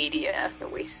 in media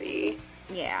that we see.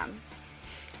 Yeah.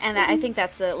 And I think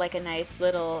that's a nice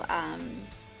little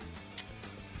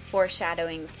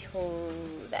foreshadowing to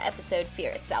the episode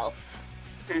Fear Itself.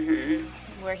 Mm-hmm.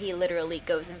 Where he literally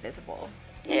goes invisible.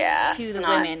 Yeah. To the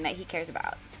women that he cares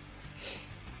about.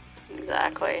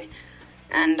 Exactly.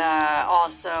 And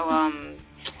also,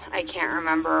 I can't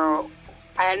remember...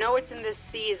 I know it's in this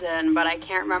season, but I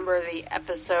can't remember the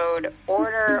episode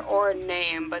order or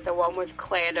name, but the one with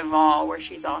Clea Duvall where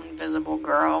she's on Invisible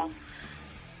Girl.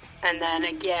 And then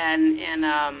again in...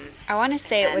 I want to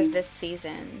say it was this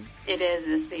season. It is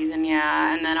this season,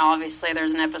 yeah. And then obviously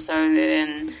there's an episode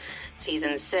in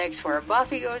season 6 where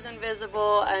Buffy goes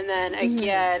invisible, and then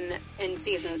again in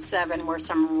season 7 where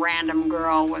some random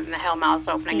girl with the Hellmouth's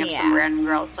opening up, some random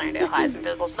girl Sunnydale High's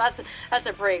invisible. So that's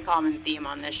a pretty common theme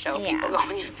on this show. People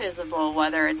going invisible,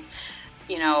 whether it's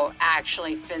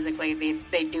actually physically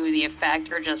they do the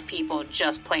effect or just people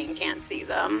just plain can't see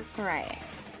them. Right.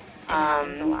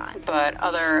 A lot. But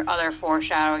other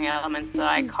foreshadowing elements that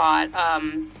I caught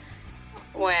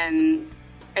when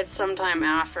it's sometime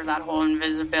after that whole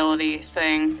invisibility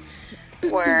thing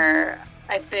where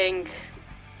I think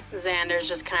Xander's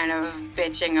just kind of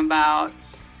bitching about,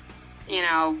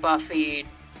 Buffy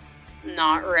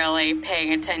not really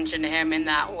paying attention to him in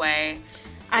that way.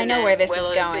 I know where this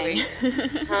is going.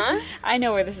 Huh? I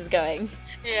know where this is going.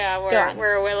 Yeah,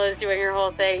 where Willow's doing her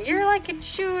whole thing. You're like a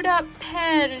chewed up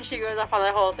pen, and she goes off on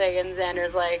that whole thing, and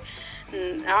Xander's like,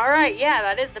 all right, yeah,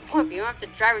 that is the point, but you don't have to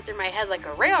drive it through my head like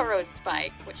a railroad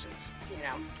spike, which is,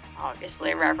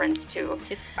 obviously a reference to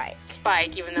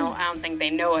Spike, even though I don't think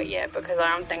they know it yet, because I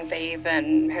don't think they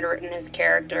even had written his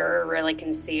character or really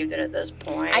conceived it at this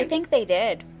point. I think they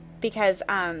did, because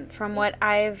from what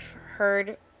I've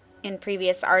heard in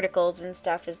previous articles and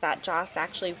stuff is that Joss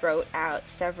actually wrote out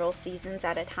several seasons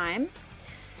at a time.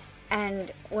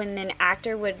 And when an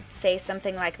actor would say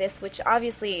something like this, which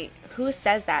obviously, who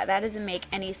says that? That doesn't make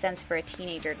any sense for a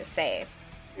teenager to say.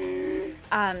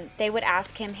 They would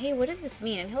ask him, hey, what does this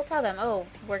mean? And he'll tell them, oh,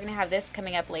 we're going to have this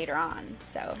coming up later on.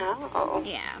 So,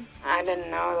 yeah. I didn't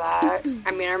know that.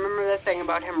 I mean, I remember the thing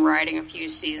about him writing a few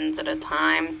seasons at a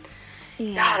time.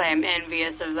 Yeah. God, I'm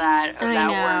envious of that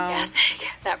work ethic,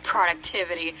 that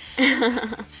productivity.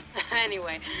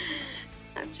 Anyway,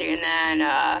 let's see. And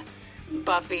then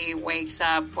Buffy wakes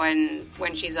up when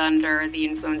she's under the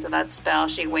influence of that spell.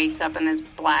 She wakes up in this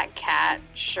black cat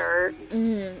shirt.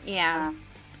 Yeah.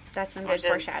 That's some good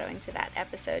foreshadowing to that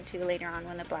episode, too, later on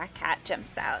when the black cat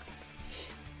jumps out.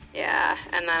 Yeah,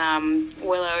 and then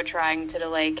Willow trying to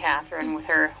delay Catherine with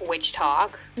her witch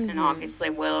talk, and obviously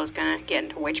Willow's gonna get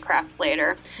into witchcraft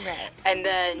later. Right. And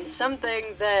then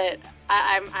something that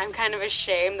I'm kind of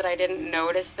ashamed that I didn't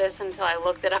notice this until I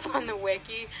looked it up on the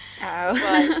wiki.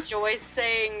 Oh. But Joyce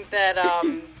saying that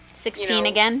 16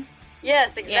 again?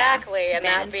 Yes, exactly, Yeah, and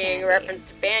that being Candy. reference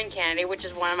to Band Candy, which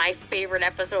is one of my favorite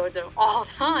episodes of all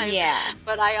time. Yeah.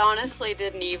 But I honestly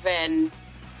didn't even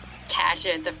catch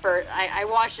it. I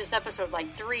watched this episode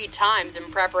like 3 times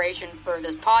in preparation for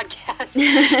this podcast,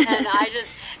 and I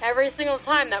just every single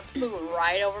time that flew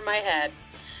right over my head.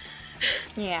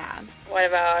 Yeah. What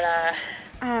about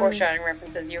foreshadowing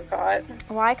references you caught?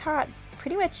 Well, I caught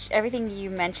pretty much everything you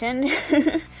mentioned,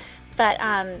 but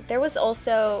there was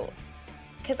also,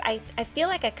 because I feel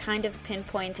like I kind of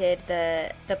pinpointed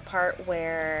the part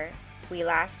where we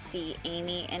last see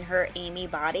Amy in her Amy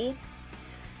body.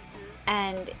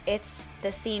 And it's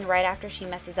the scene right after she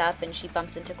messes up and she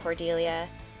bumps into Cordelia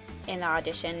in the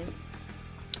audition.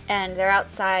 And they're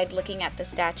outside looking at the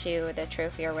statue or the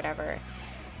trophy or whatever.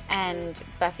 And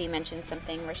Buffy mentions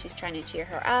something where she's trying to cheer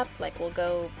her up, like, we'll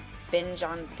go binge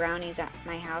on brownies at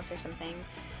my house or something.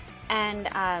 And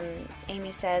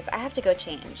Amy says, I have to go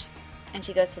change. And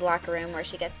she goes to the locker room where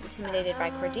she gets intimidated by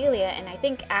Cordelia. And I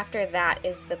think after that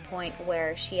is the point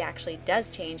where she actually does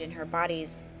change and their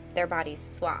bodies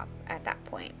swap at that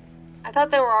point. I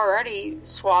thought they were already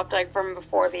swapped, like, from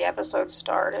before the episode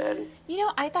started. You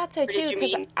know, I thought so too, because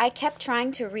mean? I kept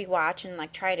trying to rewatch and,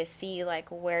 like, try to see, like,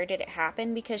 where did it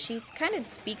happen, because she kind of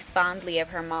speaks fondly of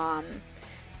her mom,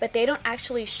 but they don't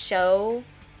actually show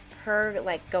her,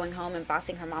 like, going home and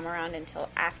bossing her mom around until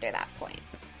after that point.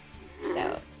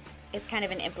 So it's kind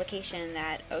of an implication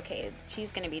that, okay,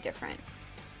 she's going to be different.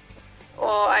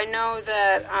 Well, I know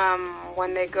that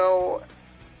when they go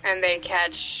and they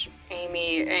catch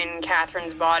Amy in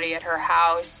Catherine's body at her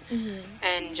house,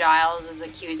 and Giles is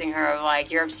accusing her of,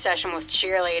 like, your obsession with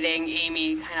cheerleading,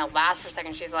 Amy kind of laughs for a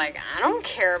second. She's like, I don't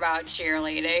care about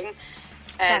cheerleading.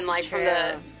 And, That's like, true.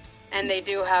 and they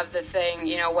do have the thing,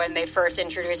 you know, when they first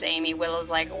introduce Amy, Willow's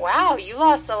like, wow, you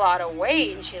lost a lot of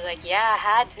weight. And she's like, yeah, I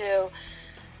had to.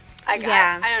 I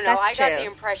don't know. I got the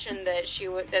impression that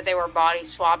that they were body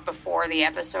swapped before the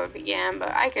episode began, but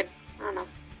I don't know.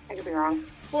 I could be wrong.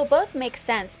 Well, both make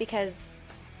sense because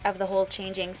of the whole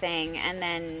changing thing, and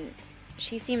then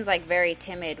she seems like very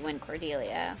timid when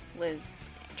Cordelia was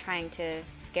trying to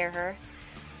scare her.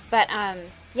 But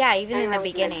yeah, even in the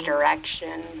beginning,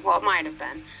 misdirection. Well, it might have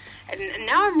been. And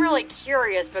now I'm really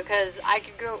curious because I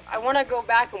want to go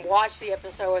back and watch the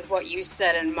episode with what you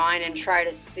said in mind and try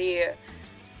to see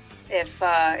if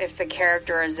the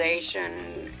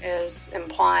characterization is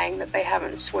implying that they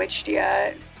haven't switched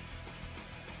yet.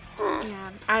 Yeah,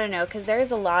 I don't know, because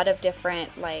there's a lot of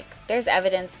different, like, there's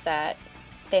evidence that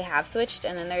they have switched,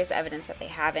 and then there's evidence that they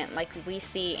haven't. Like, we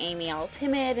see Amy all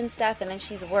timid and stuff, and then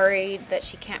she's worried that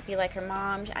she can't be like her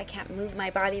mom. I can't move my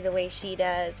body the way she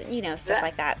does, and, you know, stuff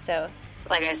like that. So,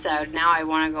 like I said, now I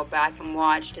want to go back and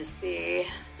watch to see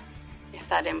if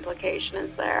that implication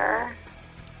is there.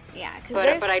 Yeah,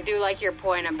 but I do like your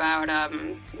point about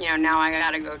you know, now I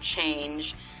gotta go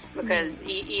change. Because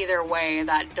either way,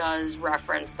 that does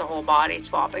reference the whole body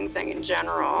swapping thing in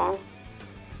general.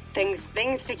 Things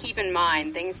to keep in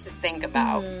mind, things to think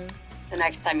about the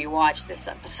next time you watch this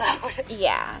episode.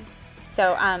 Yeah.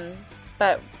 So,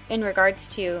 but in regards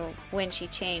to when she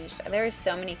changed, there are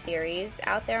so many theories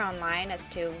out there online as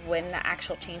to when the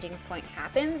actual changing point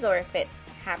happens, or if it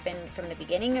happened from the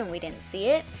beginning and we didn't see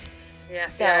it. Yeah,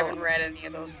 so, I haven't read any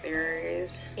of those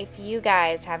theories. If you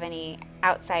guys have any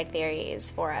outside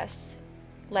theories for us,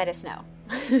 let us know.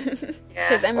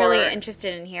 Because I'm really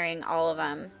interested in hearing all of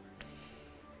them.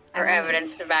 Or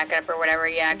evidence to back up or whatever,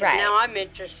 yeah. Because now I'm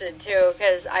interested too,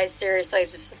 because I seriously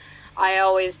I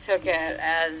always took it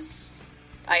as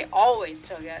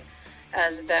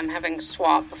them having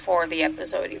swapped before the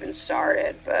episode even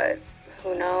started, but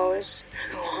who knows?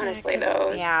 Who honestly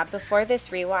knows? Yeah, before this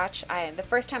rewatch, the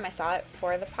first time I saw it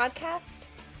for the podcast,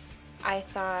 I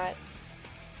thought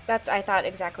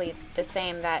exactly the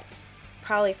same, that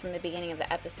probably from the beginning of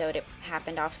the episode it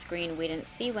happened off screen. We didn't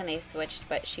see when they switched,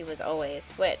 but she was always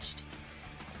switched.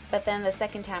 But then the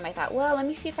second time I thought, well, let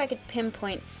me see if I could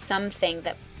pinpoint something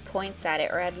that points at it,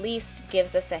 or at least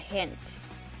gives us a hint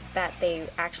that they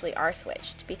actually are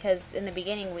switched, because in the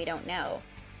beginning we don't know.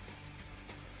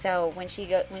 So when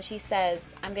she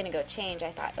says, I'm going to go change,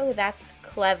 I thought, oh, that's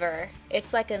clever.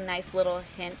 It's like a nice little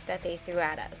hint that they threw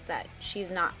at us, that she's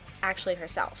not actually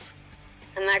herself.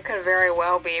 And that could very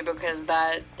well be, because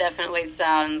that definitely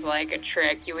sounds like a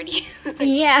trick you would use.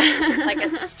 Yeah. Like a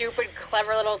stupid,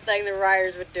 clever little thing the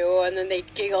writers would do, and then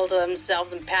they'd giggle to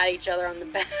themselves and pat each other on the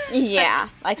back. Yeah,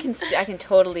 I can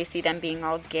totally see them being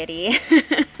all giddy.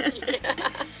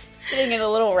 Yeah. Sitting at a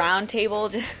little round table,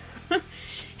 just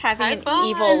having High an fives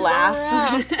evil all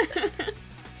laugh.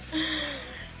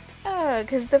 Oh,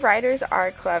 because the writers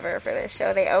are clever for this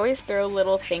show. They always throw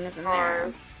little things in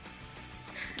there.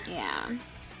 Yeah.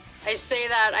 I say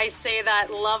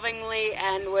that lovingly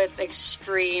and with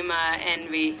extreme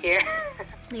envy here.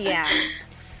 Yeah.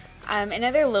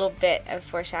 Another little bit of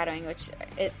foreshadowing, which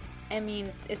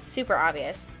it's super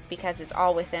obvious because it's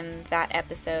all within that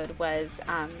episode, was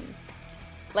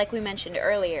like we mentioned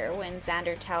earlier, when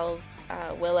Xander tells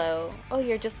Willow, "Oh,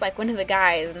 you're just like one of the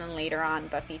guys," and then later on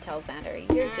Buffy tells Xander,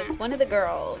 "You're just one of the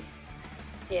girls."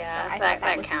 Yeah, so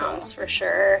that counts cool. For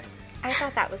sure. I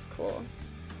thought that was cool.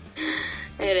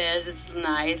 It is. It's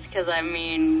nice because, I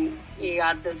mean, you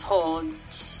got this whole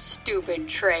stupid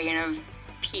train of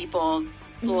people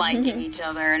liking each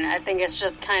other, and I think it's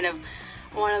just kind of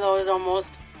one of those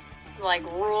almost like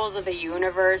rules of the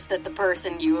universe that the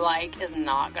person you like is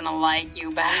not gonna like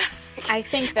you back. I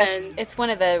think it's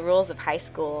one of the rules of high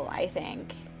school, I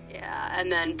think. Yeah,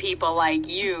 and then people like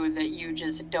you that you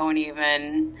just don't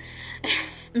even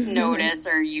notice,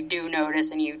 or you do notice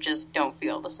and you just don't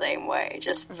feel the same way.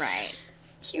 Just right.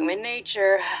 Human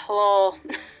nature. Lol.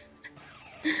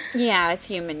 Yeah, it's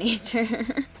human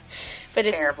nature. But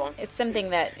it's terrible. It's something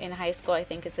that in high school, I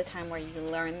think it's a time where you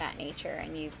learn that nature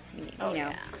and you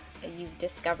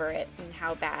discover it and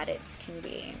how bad it can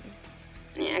be.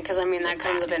 Yeah, because I mean, that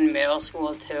comes up in middle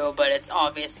school too, but it's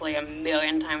obviously a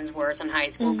million times worse in high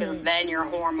school, because then your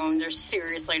hormones are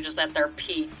seriously just at their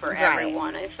peak for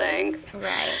everyone, I think.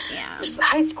 Right, yeah. Just,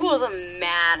 high school is a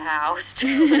madhouse,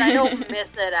 too, but I don't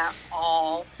miss it at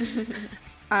all.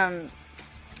 But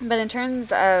in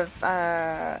terms of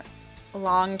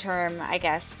long-term, I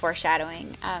guess,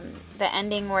 foreshadowing, the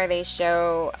ending where they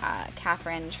show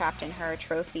Catherine trapped in her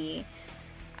trophy,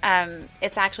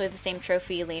 it's actually the same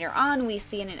trophy later on we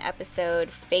see in an episode,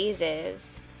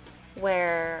 Phases,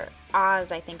 where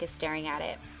Oz, I think, is staring at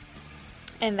it.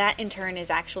 And that, in turn, is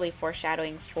actually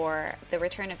foreshadowing for the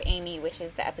return of Amy, which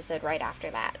is the episode right after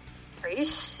that. Are you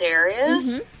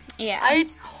serious? Mm-hmm. Yeah. I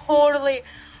totally...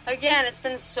 Again, it's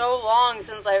been so long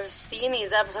since I've seen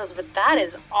these episodes, but that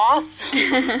is awesome.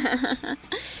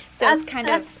 So it's kind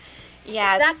of...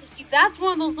 Yeah. Exactly. See, that's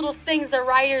one of those little things the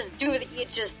writers do that you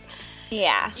just...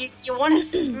 Yeah. You want to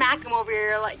smack him over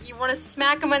here. Like, you want to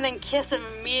smack him and then kiss him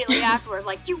immediately afterward.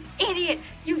 Like, you idiot!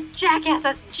 You jackass!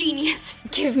 That's genius!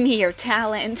 Give me your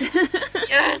talent.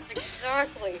 Yes,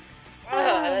 exactly.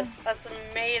 That's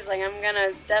amazing. I'm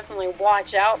gonna definitely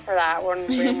watch out for that when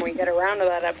we get around to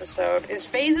that episode. Is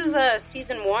Phases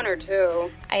season 1 or 2?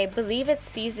 I believe it's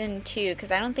season 2,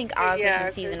 because I don't think Oz is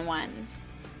in season 1.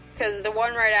 Because the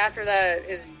one right after that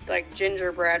is like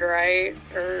Gingerbread, right?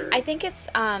 Or... I think it's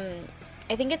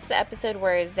the episode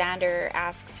where Xander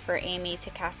asks for Amy to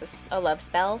cast a love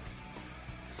spell.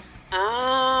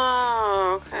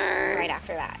 Oh, okay. Right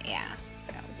after that, yeah.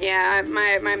 So. Yeah,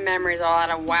 my memory's all out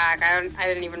of whack. I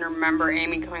didn't even remember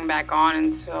Amy coming back on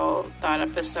until that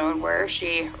episode where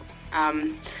she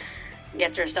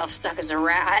gets herself stuck as a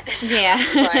rat. So yeah.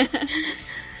 That's why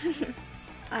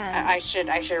I should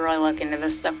really look into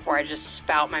this stuff before I just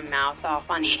spout my mouth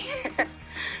off on here.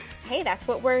 Hey, that's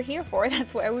what we're here for.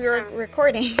 That's why we were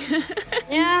recording.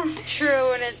 Yeah,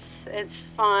 true, and it's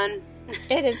fun.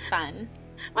 It is fun.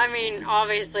 I mean,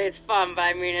 obviously it's fun, but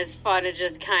I mean, it's fun to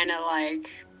just kind of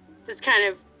it's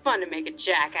kind of fun to make a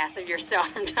jackass of yourself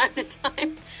from time to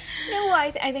time. No,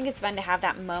 I think it's fun to have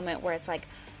that moment where it's like,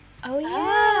 oh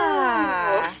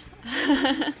yeah.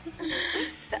 Oh.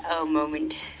 The O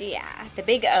moment. Yeah, the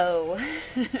big O.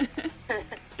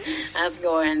 That's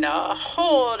going to a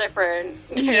whole different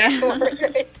territory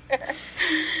right there.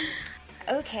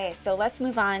 Okay, so let's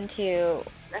move on to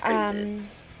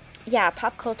references.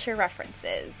 Pop culture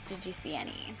references. Did you see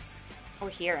any? Or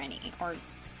hear any? Or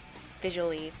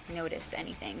visually notice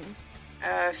anything?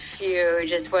 A few.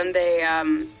 Just when they,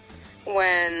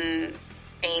 when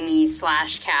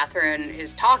Amy/Catherine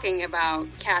is talking about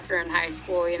Catherine in high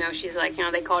school, she's like,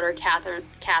 they called her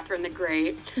Catherine the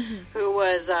Great, who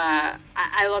was,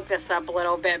 I looked this up a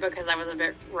little bit because I was a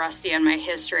bit rusty on my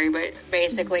history, but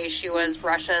basically she was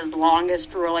Russia's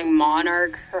longest ruling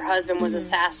monarch. Her husband was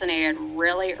assassinated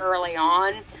really early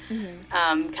on,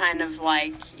 kind of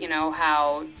like,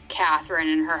 how Catherine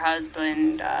and her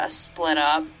husband split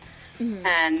up,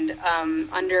 and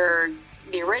under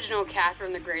the original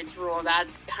Catherine the Great's rule,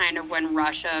 that's kind of when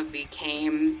Russia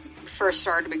became first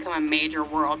started to become a major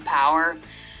world power.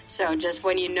 So just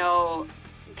when you know,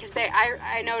 because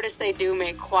I noticed they do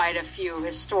make quite a few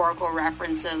historical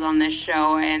references on this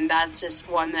show, and that's just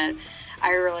one that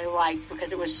I really liked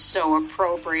because it was so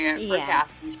appropriate for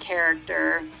Catherine's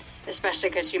character, especially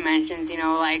because she mentions,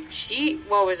 like, she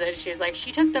was like,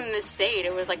 she took them to state.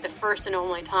 It was like the first and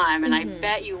only time, and I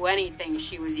bet you anything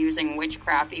she was using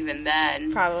witchcraft even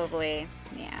then. Probably,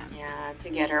 yeah. Yeah, to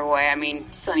get her way. I mean,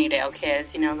 Sunnydale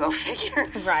kids, go figure.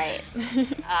 Right.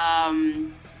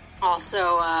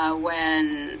 Also,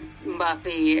 when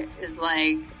Buffy is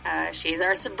like, she's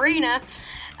our Sabrina.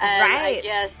 And right. I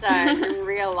guess in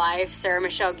real life, Sarah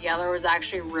Michelle Gellar was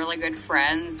actually really good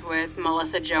friends with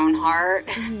Melissa Joan Hart,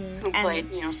 who played,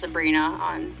 Sabrina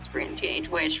on Sabrina the Teenage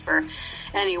Witch, for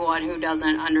anyone who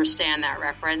doesn't understand that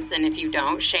reference. And if you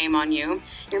don't, shame on you.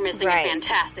 You're missing a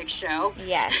fantastic show.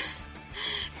 Yes.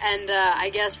 And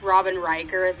I guess Robin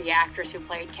Riker, the actress who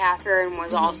played Catherine,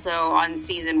 was also on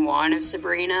season 1 of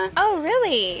Sabrina. Oh,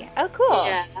 really? Oh, cool.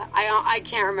 Yeah. I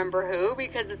can't remember who,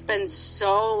 because it's been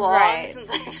so long since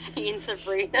I've seen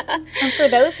Sabrina. And for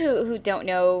those who don't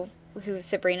know who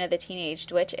Sabrina the Teenage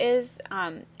Witch is,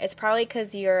 it's probably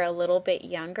because you're a little bit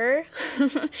younger.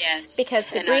 Yes. Because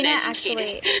Sabrina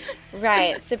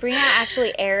Sabrina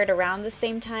actually aired around the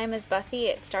same time as Buffy.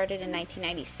 It started in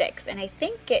 1996, and I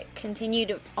think it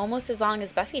continued almost as long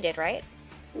as Buffy did, right?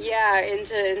 Yeah,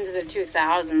 into the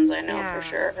 2000s, I know for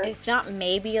sure. If not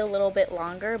maybe a little bit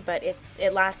longer, but it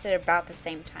lasted about the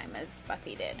same time as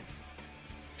Buffy did.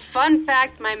 Fun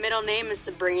fact, my middle name is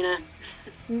Sabrina.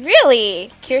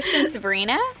 Really? Kirsten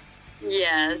Sabrina?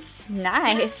 Yes.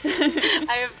 Nice.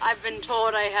 I've been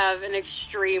told I have an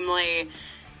extremely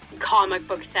comic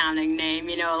book sounding name,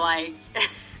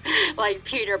 like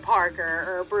Peter Parker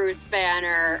or Bruce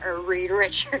Banner or Reed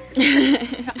Richards.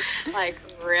 Like,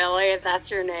 really?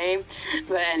 That's your name?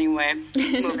 But anyway,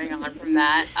 moving on from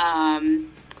that.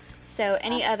 So,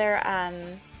 any other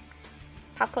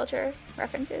pop culture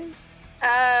references?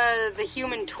 The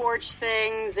Human Torch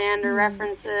thing, Xander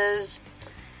references,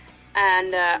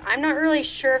 and I'm not really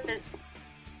sure if this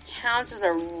counts as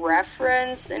a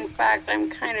reference. In fact, I'm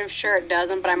kind of sure it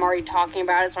doesn't, but I'm already talking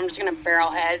about it, so I'm just going to barrel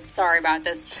ahead. Sorry about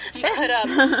this. Sure. But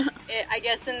I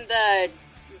guess in the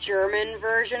German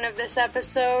version of this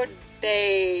episode,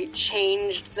 they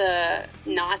changed the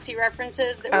Nazi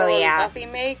references that Willow and Buffy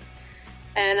make,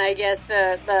 and I guess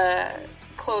the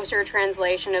closer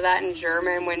translation of that in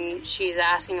German, when she's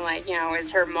asking, like,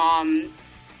 is her mom,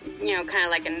 kind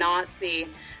of like a Nazi,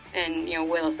 and,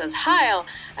 Willow says, Heil.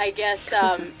 I guess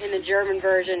in the German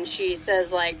version, she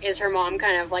says, like, is her mom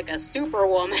kind of like a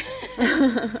superwoman?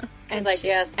 And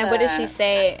what does she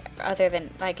say other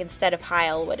than, like, instead of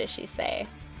Heil, what does she say?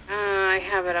 I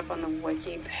have it up on the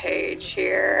wiki page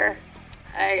here.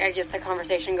 I guess the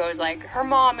conversation goes like, her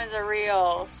mom is a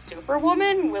real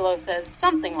superwoman? Willow says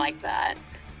something like that.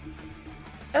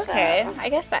 Okay, so, I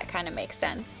guess that kind of makes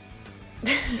sense.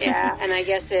 Yeah, and I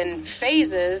guess in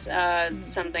Phases,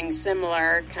 something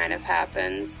similar kind of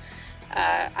happens.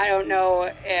 I don't know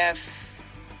if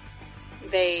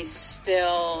they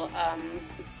still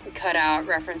cut out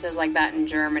references like that in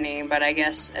Germany, but I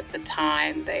guess at the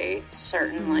time they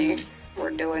certainly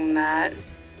were doing that.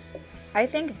 I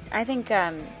think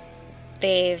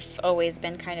they've always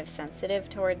been kind of sensitive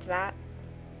towards that.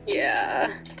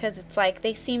 Yeah. Because it's like,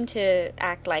 they seem to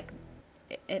act like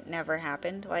it never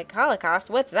happened. Like, Holocaust,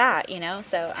 what's that,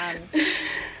 So,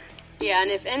 yeah,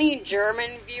 and if any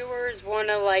German viewers want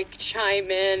to, like, chime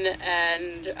in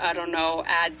and, I don't know,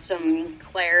 add some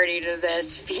clarity to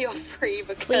this, feel free,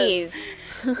 because please.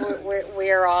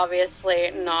 we're obviously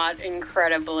not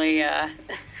incredibly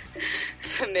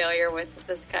familiar with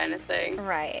this kind of thing.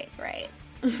 Right.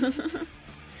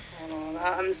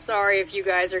 I'm sorry if you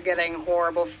guys are getting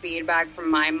horrible feedback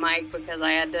from my mic, because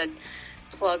I had to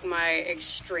plug my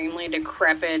extremely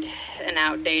decrepit and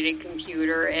outdated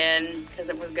computer in because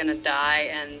it was going to die,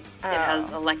 and it has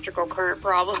electrical current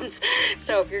problems.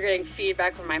 So if you're getting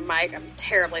feedback from my mic, I'm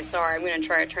terribly sorry. I'm going to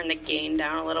try to turn the gain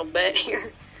down a little bit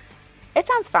here. It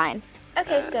sounds fine.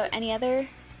 Okay, so any other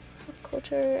pop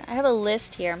culture? I have a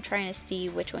list here. I'm trying to see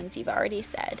which ones you've already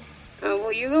said.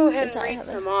 Well, you go ahead and read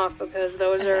some off, because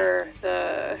those are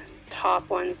the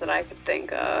top ones that I could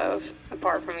think of,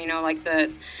 apart from, like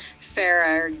the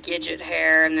Farrah or Gidget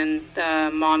hair, and then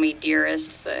the Mommy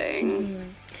Dearest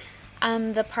thing.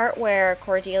 The part where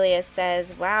Cordelia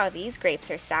says, wow, these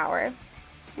grapes are sour.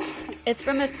 It's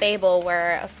from a fable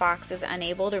where a fox is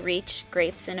unable to reach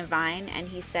grapes in a vine, and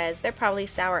he says they're probably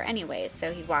sour anyways,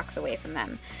 so he walks away from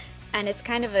them. And it's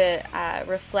kind of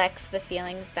reflects the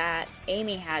feelings that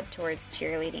Amy had towards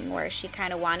cheerleading, where she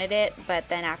kind of wanted it, but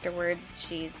then afterwards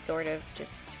she's sort of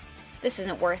just, this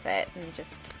isn't worth it, and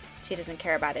just, she doesn't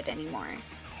care about it anymore.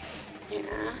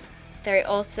 Yeah. They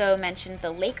also mentioned the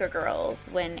Laker girls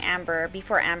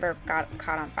before Amber got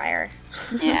caught on fire.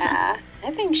 Yeah,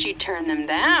 I think she turned them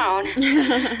down.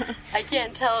 I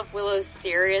can't tell if Willow's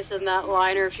serious in that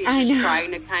line or if she's just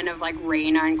trying to kind of like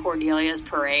rain on Cordelia's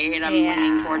parade. I'm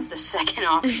leaning towards the second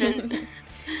option.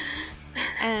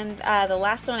 And the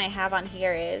last one I have on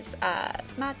here is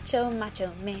Macho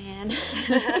Man.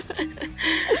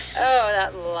 Oh,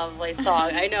 that lovely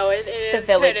song. I know, it is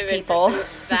the Village kind of People.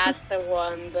 That's the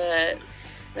one that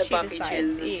Buffy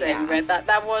chooses to sing. But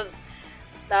that was,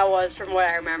 from what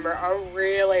I remember, a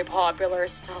really popular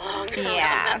song around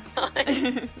that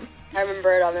time. I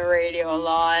remember it on the radio a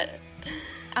lot.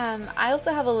 I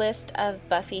also have a list of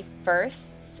Buffy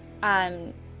firsts.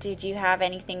 Did you have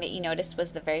anything that you noticed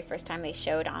was the very first time they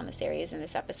showed on the series in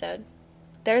this episode?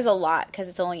 There's a lot, because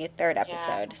it's only a third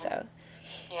episode, so...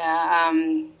 Yeah,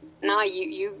 no,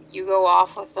 you go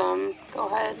off with them. Go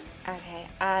ahead. Okay,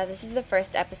 this is the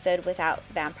first episode without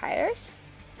vampires.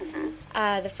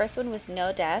 Mm-hmm. The first one with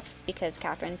no deaths, because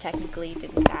Catherine technically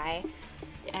didn't die,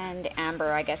 and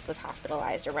Amber, I guess, was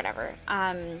hospitalized or whatever.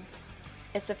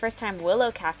 It's the first time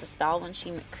Willow casts a spell when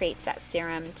she creates that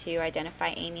serum to identify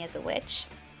Amy as a witch.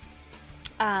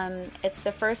 It's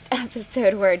the first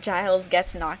episode where Giles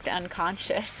gets knocked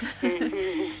unconscious.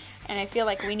 Mm-hmm. And I feel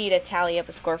like we need to tally up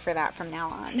a score for that from now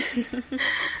on.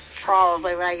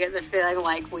 Probably, but I get the feeling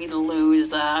like we'd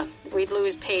lose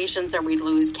patience or we'd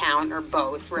lose count or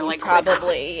both really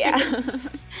probably, yeah.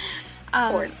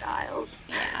 Poor Giles.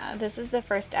 Yeah, this is the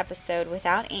first episode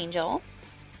without Angel.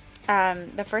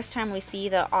 The first time we see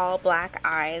the all black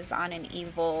eyes on an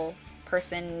evil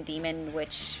person, demon,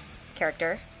 witch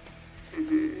character.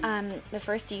 Mm-hmm. The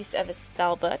first use of a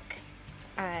spell book,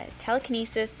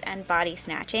 telekinesis and body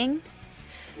snatching.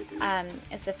 Mm-hmm.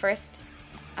 It's the first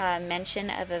mention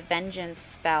of a vengeance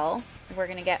spell. We're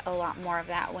going to get a lot more of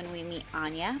that when we meet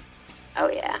Anya. Oh,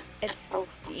 yeah. It's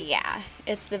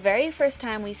the very first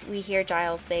time we hear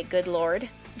Giles say, "Good Lord."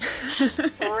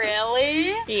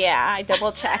 Really? Yeah, I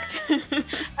double checked.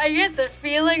 I get the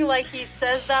feeling like he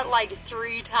says that like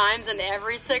 3 times in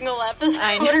every single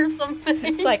episode or something.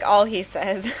 It's like all he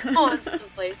says.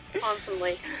 Constantly.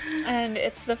 And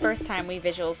it's the first time we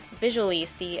visually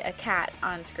see a cat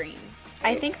on screen.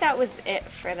 I think that was it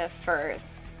for the first.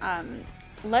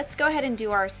 Let's go ahead and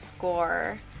do our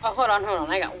score. Oh, hold on.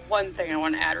 I got one thing I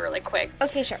want to add really quick.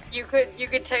 Okay, sure. You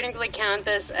could technically count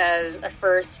this as a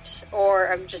first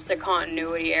or just a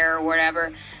continuity error or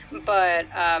whatever. But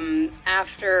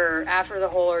after the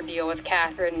whole ordeal with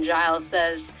Catherine, Giles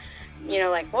says,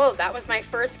 "Whoa, that was my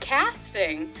first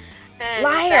casting." And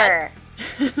liar.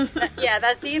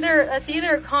 That's either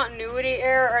a continuity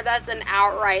error or that's an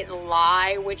outright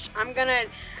lie, which I'm gonna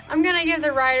give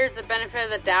the writers the benefit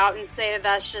of the doubt and say that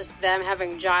that's just them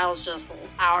having Giles just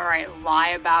outright lie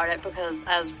about it, because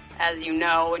as you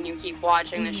know, when you keep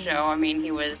watching the show, I mean, he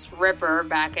was Ripper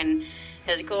back in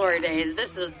his glory days.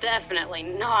 This is definitely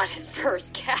not his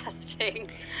first casting.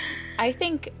 I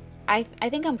think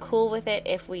I'm cool with it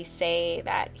if we say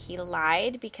that he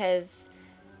lied, because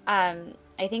I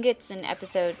think it's in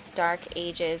episode Dark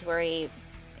Ages where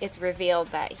it's revealed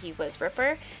that he was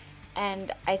Ripper.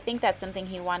 And I think that's something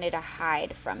he wanted to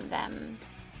hide from them.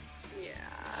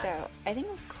 Yeah. So I think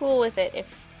I'm cool with it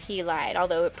if he lied,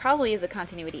 although it probably is a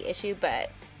continuity issue,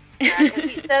 but... Yeah, because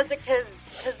he says it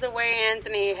because the way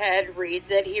Anthony Head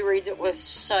reads it, he reads it with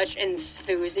such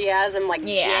enthusiasm,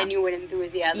 genuine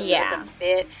enthusiasm. Yeah. It's a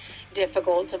bit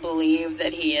difficult to believe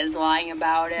that he is lying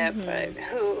about it, but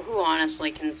who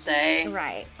honestly can say?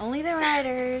 Right. Only the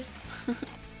writers.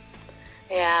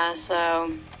 Yeah,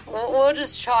 so... We'll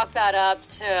just chalk that up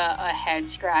to a head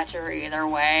scratcher either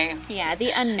way. Yeah,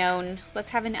 the unknown. Let's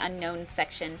have an unknown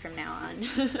section from now on.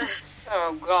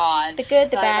 Oh, God. The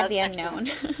good, the bad, the unknown.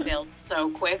 Filled so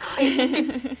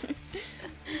quickly.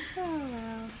 Oh,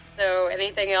 wow. So,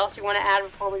 anything else you want to add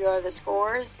before we go to the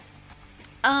scores?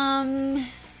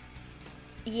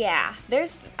 Yeah.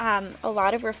 There's a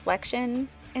lot of reflection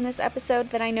in this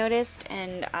episode that I noticed,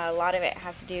 and a lot of it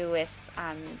has to do with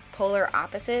polar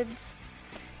opposites.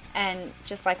 And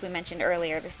just like we mentioned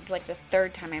earlier, this is like the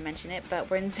third time I mention it, but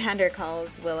when Xander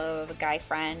calls Willow a guy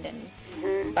friend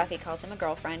and Buffy calls him a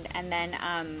girlfriend, and then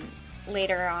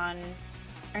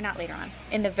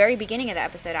in the very beginning of the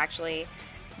episode, actually,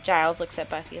 Giles looks at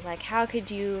Buffy like, "How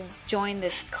could you join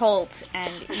this cult?"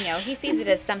 And, he sees it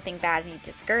as something bad and he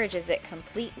discourages it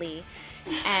completely.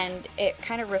 And it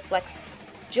kind of reflects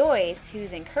Joyce,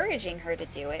 who's encouraging her to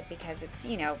do it because it's,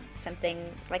 something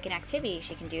like an activity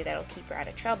she can do that'll keep her out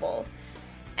of trouble.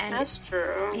 And that's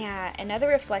true. Yeah, another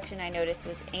reflection I noticed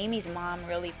was Amy's mom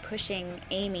really pushing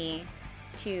Amy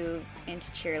into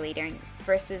cheerleading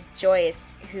versus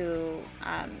Joyce, who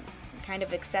kind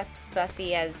of accepts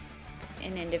Buffy as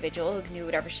an individual who can do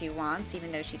whatever she wants,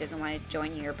 even though she doesn't want to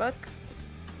join yearbook.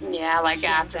 Yeah, like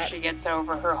after she gets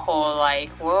over her whole,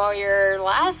 well, your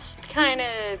last kind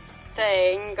of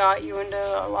thing got you into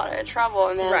a lot of trouble,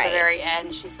 and then at the very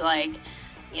end, she's like,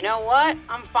 you know what?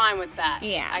 I'm fine with that.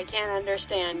 Yeah. I can't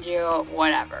understand you,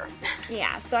 whatever.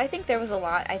 Yeah, so I think there was a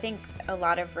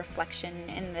lot of reflection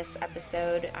in this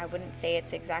episode. I wouldn't say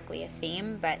it's exactly a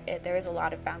theme, but there is a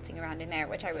lot of bouncing around in there,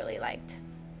 which I really liked.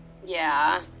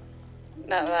 Yeah,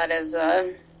 that's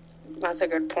a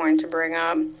good point to bring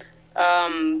up.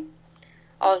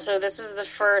 Also, this is the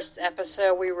first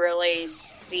episode we really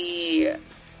see,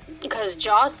 because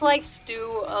Joss likes to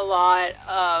do a lot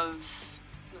of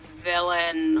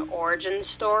villain origin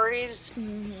stories,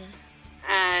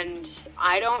 and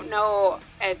I don't know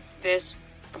at this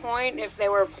point if they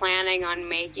were planning on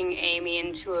making Amy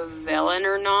into a villain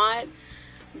or not,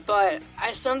 but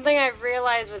something I've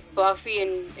realized with Buffy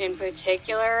in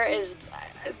particular is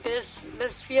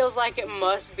this feels like it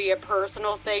must be a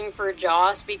personal thing for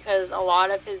Joss, because a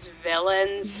lot of his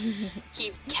villains,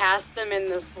 he casts them in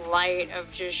this light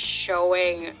of just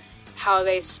showing how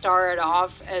they started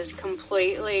off as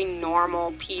completely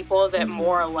normal people that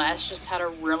more or less just had a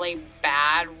really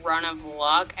bad run of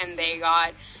luck, and they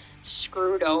got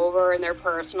screwed over in their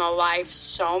personal life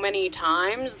so many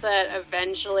times that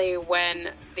eventually when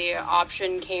the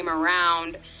option came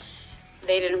around,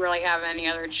 they didn't really have any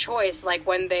other choice. Like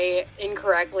when they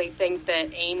incorrectly think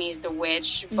that Amy's the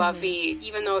witch, Buffy,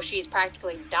 even though she's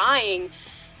practically dying,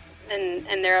 and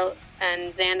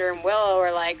Xander and Willow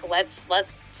are like, let's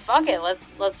fuck it,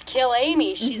 let's kill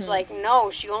Amy. She's like,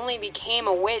 no, she only became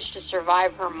a witch to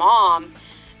survive her mom.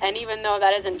 And even though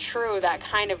that isn't true, that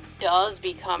kind of does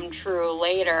become true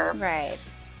later. Right.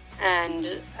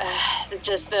 And I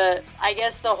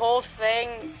guess the whole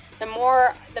thing, the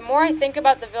more I think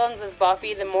about the villains of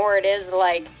Buffy, the more it is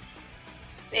like,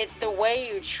 it's the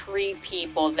way you treat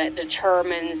people that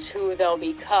determines who they'll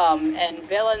become. And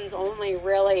villains only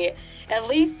really, at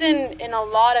least in a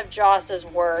lot of Joss's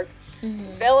work,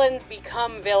 villains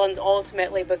become villains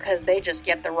ultimately because they just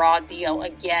get the raw deal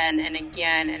again and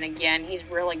again and again. He's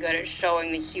really good at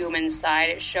showing the human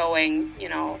side, at showing,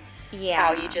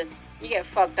 how you get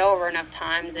fucked over enough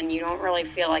times and you don't really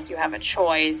feel like you have a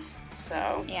choice.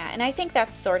 So yeah, and I think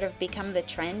that's sort of become the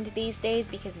trend these days,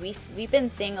 because we've been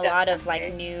seeing a lot of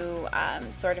like new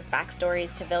sort of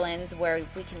backstories to villains where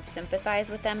we can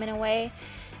sympathize with them in a way.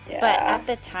 Yeah. But at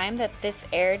the time that this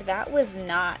aired, that was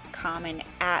not common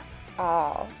at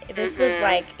all. This was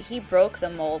like, he broke the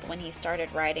mold when he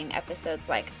started writing episodes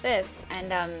like this. And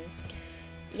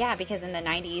because in the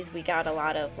 90s we got a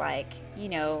lot of like,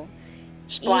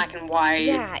 just black and white.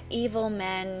 Yeah, evil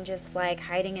men just like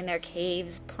hiding in their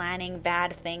caves, planning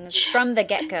bad things from the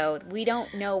get-go. We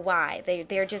don't know why.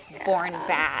 They're just born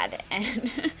bad.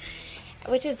 And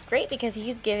which is great, because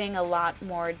he's giving a lot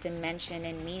more dimension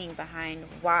and meaning behind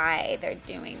why they're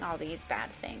doing all these bad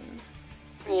things.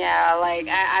 Yeah, like,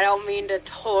 I don't mean to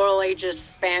totally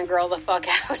just fangirl the fuck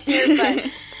out here,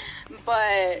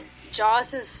 but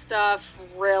Joss's stuff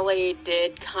really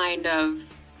did kind of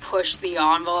push the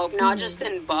envelope, not just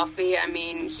in Buffy. I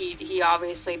mean, he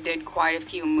obviously did quite a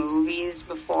few movies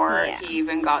before he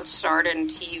even got started in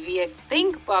TV. I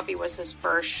think Buffy was his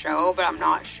first show, but I'm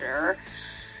not sure.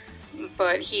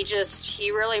 But he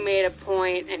really made a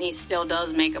point, and he still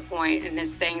does make a point in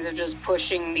his things of just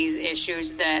pushing these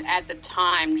issues that at the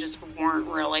time just weren't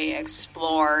really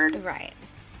explored. Right.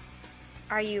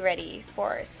 Are you ready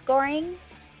for scoring?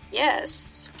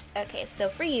 Yes. Okay, so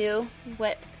for you,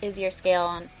 what is your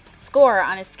score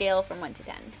on a scale from 1 to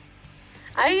 10?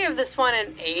 I give this one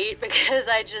an 8 because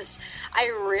I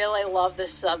really love the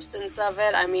substance of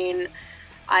it. I mean,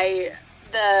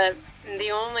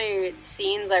 the only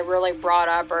scenes I really brought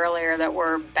up earlier that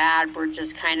were bad were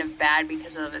just kind of bad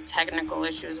because of the technical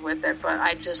issues with it, but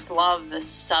I just love the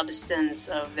substance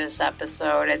of this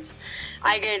episode.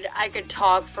 I could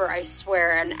talk for, I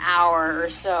swear, an hour or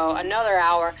so, another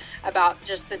hour, about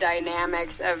just the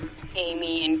dynamics of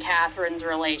Amy and Catherine's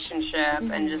relationship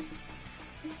and just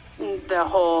the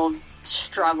whole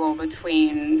struggle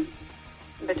between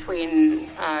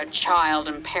child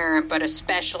and parent, but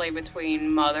especially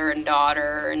between mother and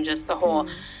daughter, and just the whole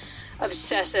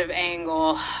obsessive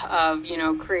angle of,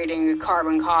 creating a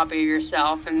carbon copy of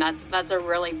yourself. And that's a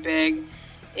really big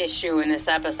issue in this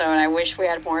episode. I wish we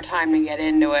had more time to get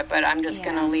into it, but I'm just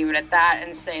going to leave it at that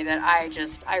and say that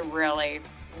I really,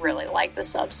 really like the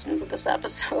substance of this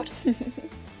episode.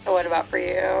 So what about for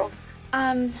you?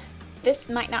 This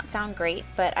might not sound great,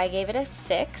 but I gave it a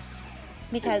 6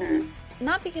 because,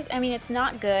 it's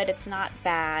not good, it's not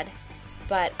bad,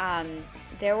 but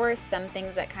there were some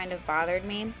things that kind of bothered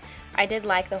me. I did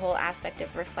like the whole aspect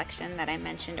of reflection that I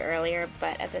mentioned earlier,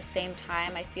 but at the same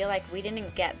time, I feel like we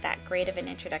didn't get that great of an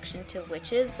introduction to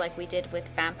witches like we did with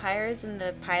vampires in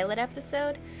the pilot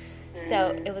episode.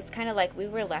 So it was kind of like we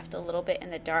were left a little bit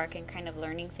in the dark and kind of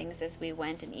learning things as we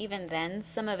went, and even then,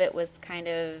 some of it was kind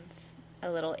of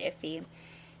a little iffy.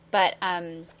 But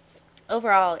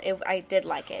overall, I did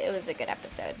like it. It was a good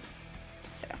episode.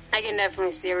 So I can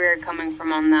definitely see where you're coming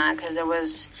from on that, because it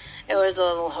was a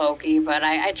little hokey, but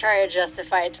I try to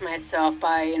justify it to myself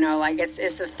by,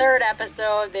 it's the third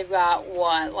episode. They've got,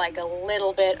 a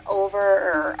little bit over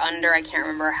or under, I can't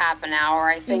remember, half an hour.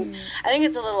 I think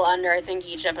it's a little under. I think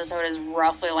each episode is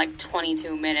roughly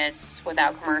 22 minutes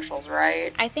without commercials,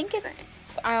 right? I think it's,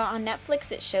 on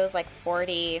Netflix it shows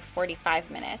 40,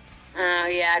 45 minutes.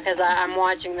 Yeah, because I'm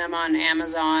watching them on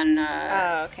Amazon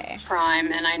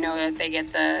Prime, and I know that they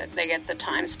get the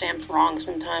timestamps wrong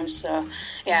sometimes. So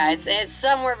yeah, it's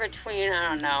somewhere between, I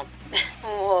don't know.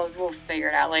 We'll figure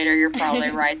it out later. You're probably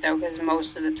right though, because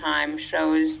most of the time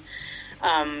shows,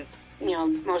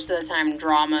 most of the time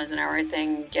dramas and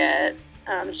everything get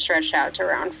stretched out to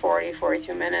around 40,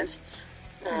 42 minutes.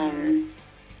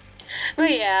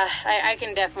 But yeah, I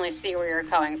can definitely see where you're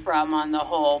coming from on the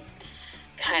whole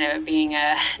kind of being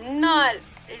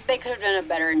they could have done a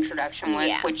better introduction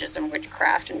with witches and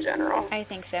witchcraft in general. I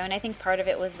think so, and I think part of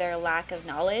it was their lack of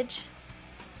knowledge.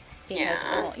 Because,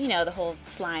 the whole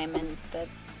slime and the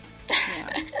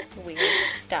weird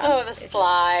stuff. Oh, the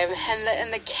slime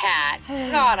and the cat.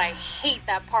 God, I hate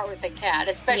that part with the cat,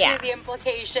 especially the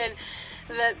implication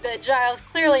that Giles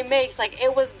clearly makes,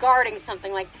 it was guarding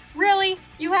something. Really?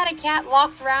 You had a cat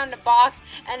locked around a box,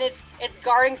 and it's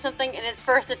guarding something, and its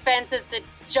first offense is to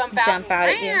jump out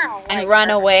at you and run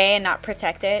away and not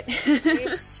protect it. Are you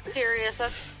serious?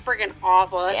 That's freaking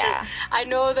awful. I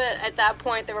know that at that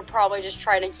point they were probably just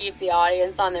trying to keep the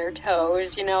audience on their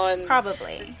toes, and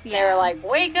probably they were like,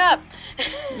 "Wake up!"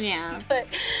 Yeah,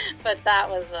 but that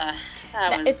was.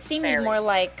 It seemed more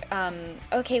like,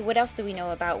 okay, what else do we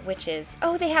know about witches?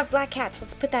 Oh, they have black cats.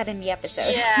 Let's put that in the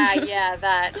episode. Yeah,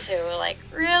 that too.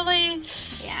 Really?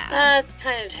 Yeah. That's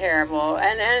kind of terrible.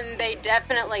 And they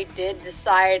definitely did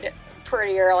decide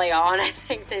pretty early on, I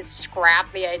think, to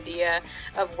scrap the idea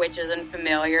of witches and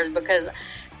familiars, because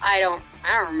I don't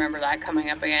remember that coming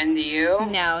up again. Do you?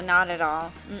 No, not at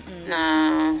all.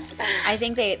 No. I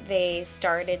think they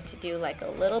started to do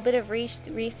a little bit of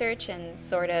research and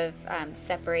sort of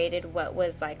separated what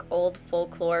was old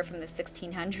folklore from the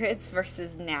 1600s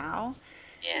versus now.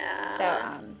 Yeah.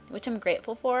 So, which I'm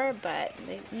grateful for, but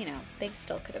they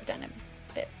still could have done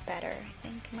a bit better, I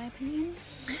think, in my opinion.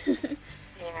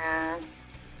 Yeah.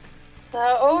 So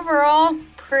overall,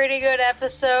 pretty good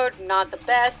episode. Not the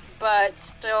best, but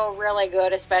still really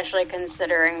good, especially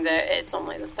considering that it's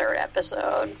only the third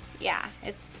episode. Yeah,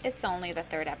 it's only the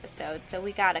third episode, so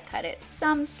we gotta cut it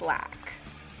some slack.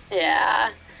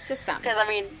 Yeah. Just some. Because,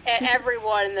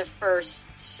 everyone in the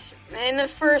first,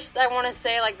 I want to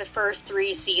say, the first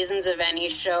 3 seasons of any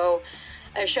show,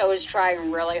 a show is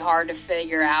trying really hard to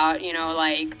figure out,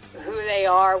 who they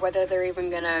are, whether they're even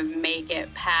going to make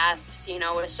it past,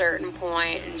 a certain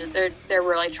point, and they're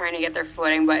really trying to get their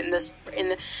footing. But in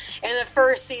the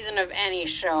first season of any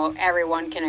show, everyone can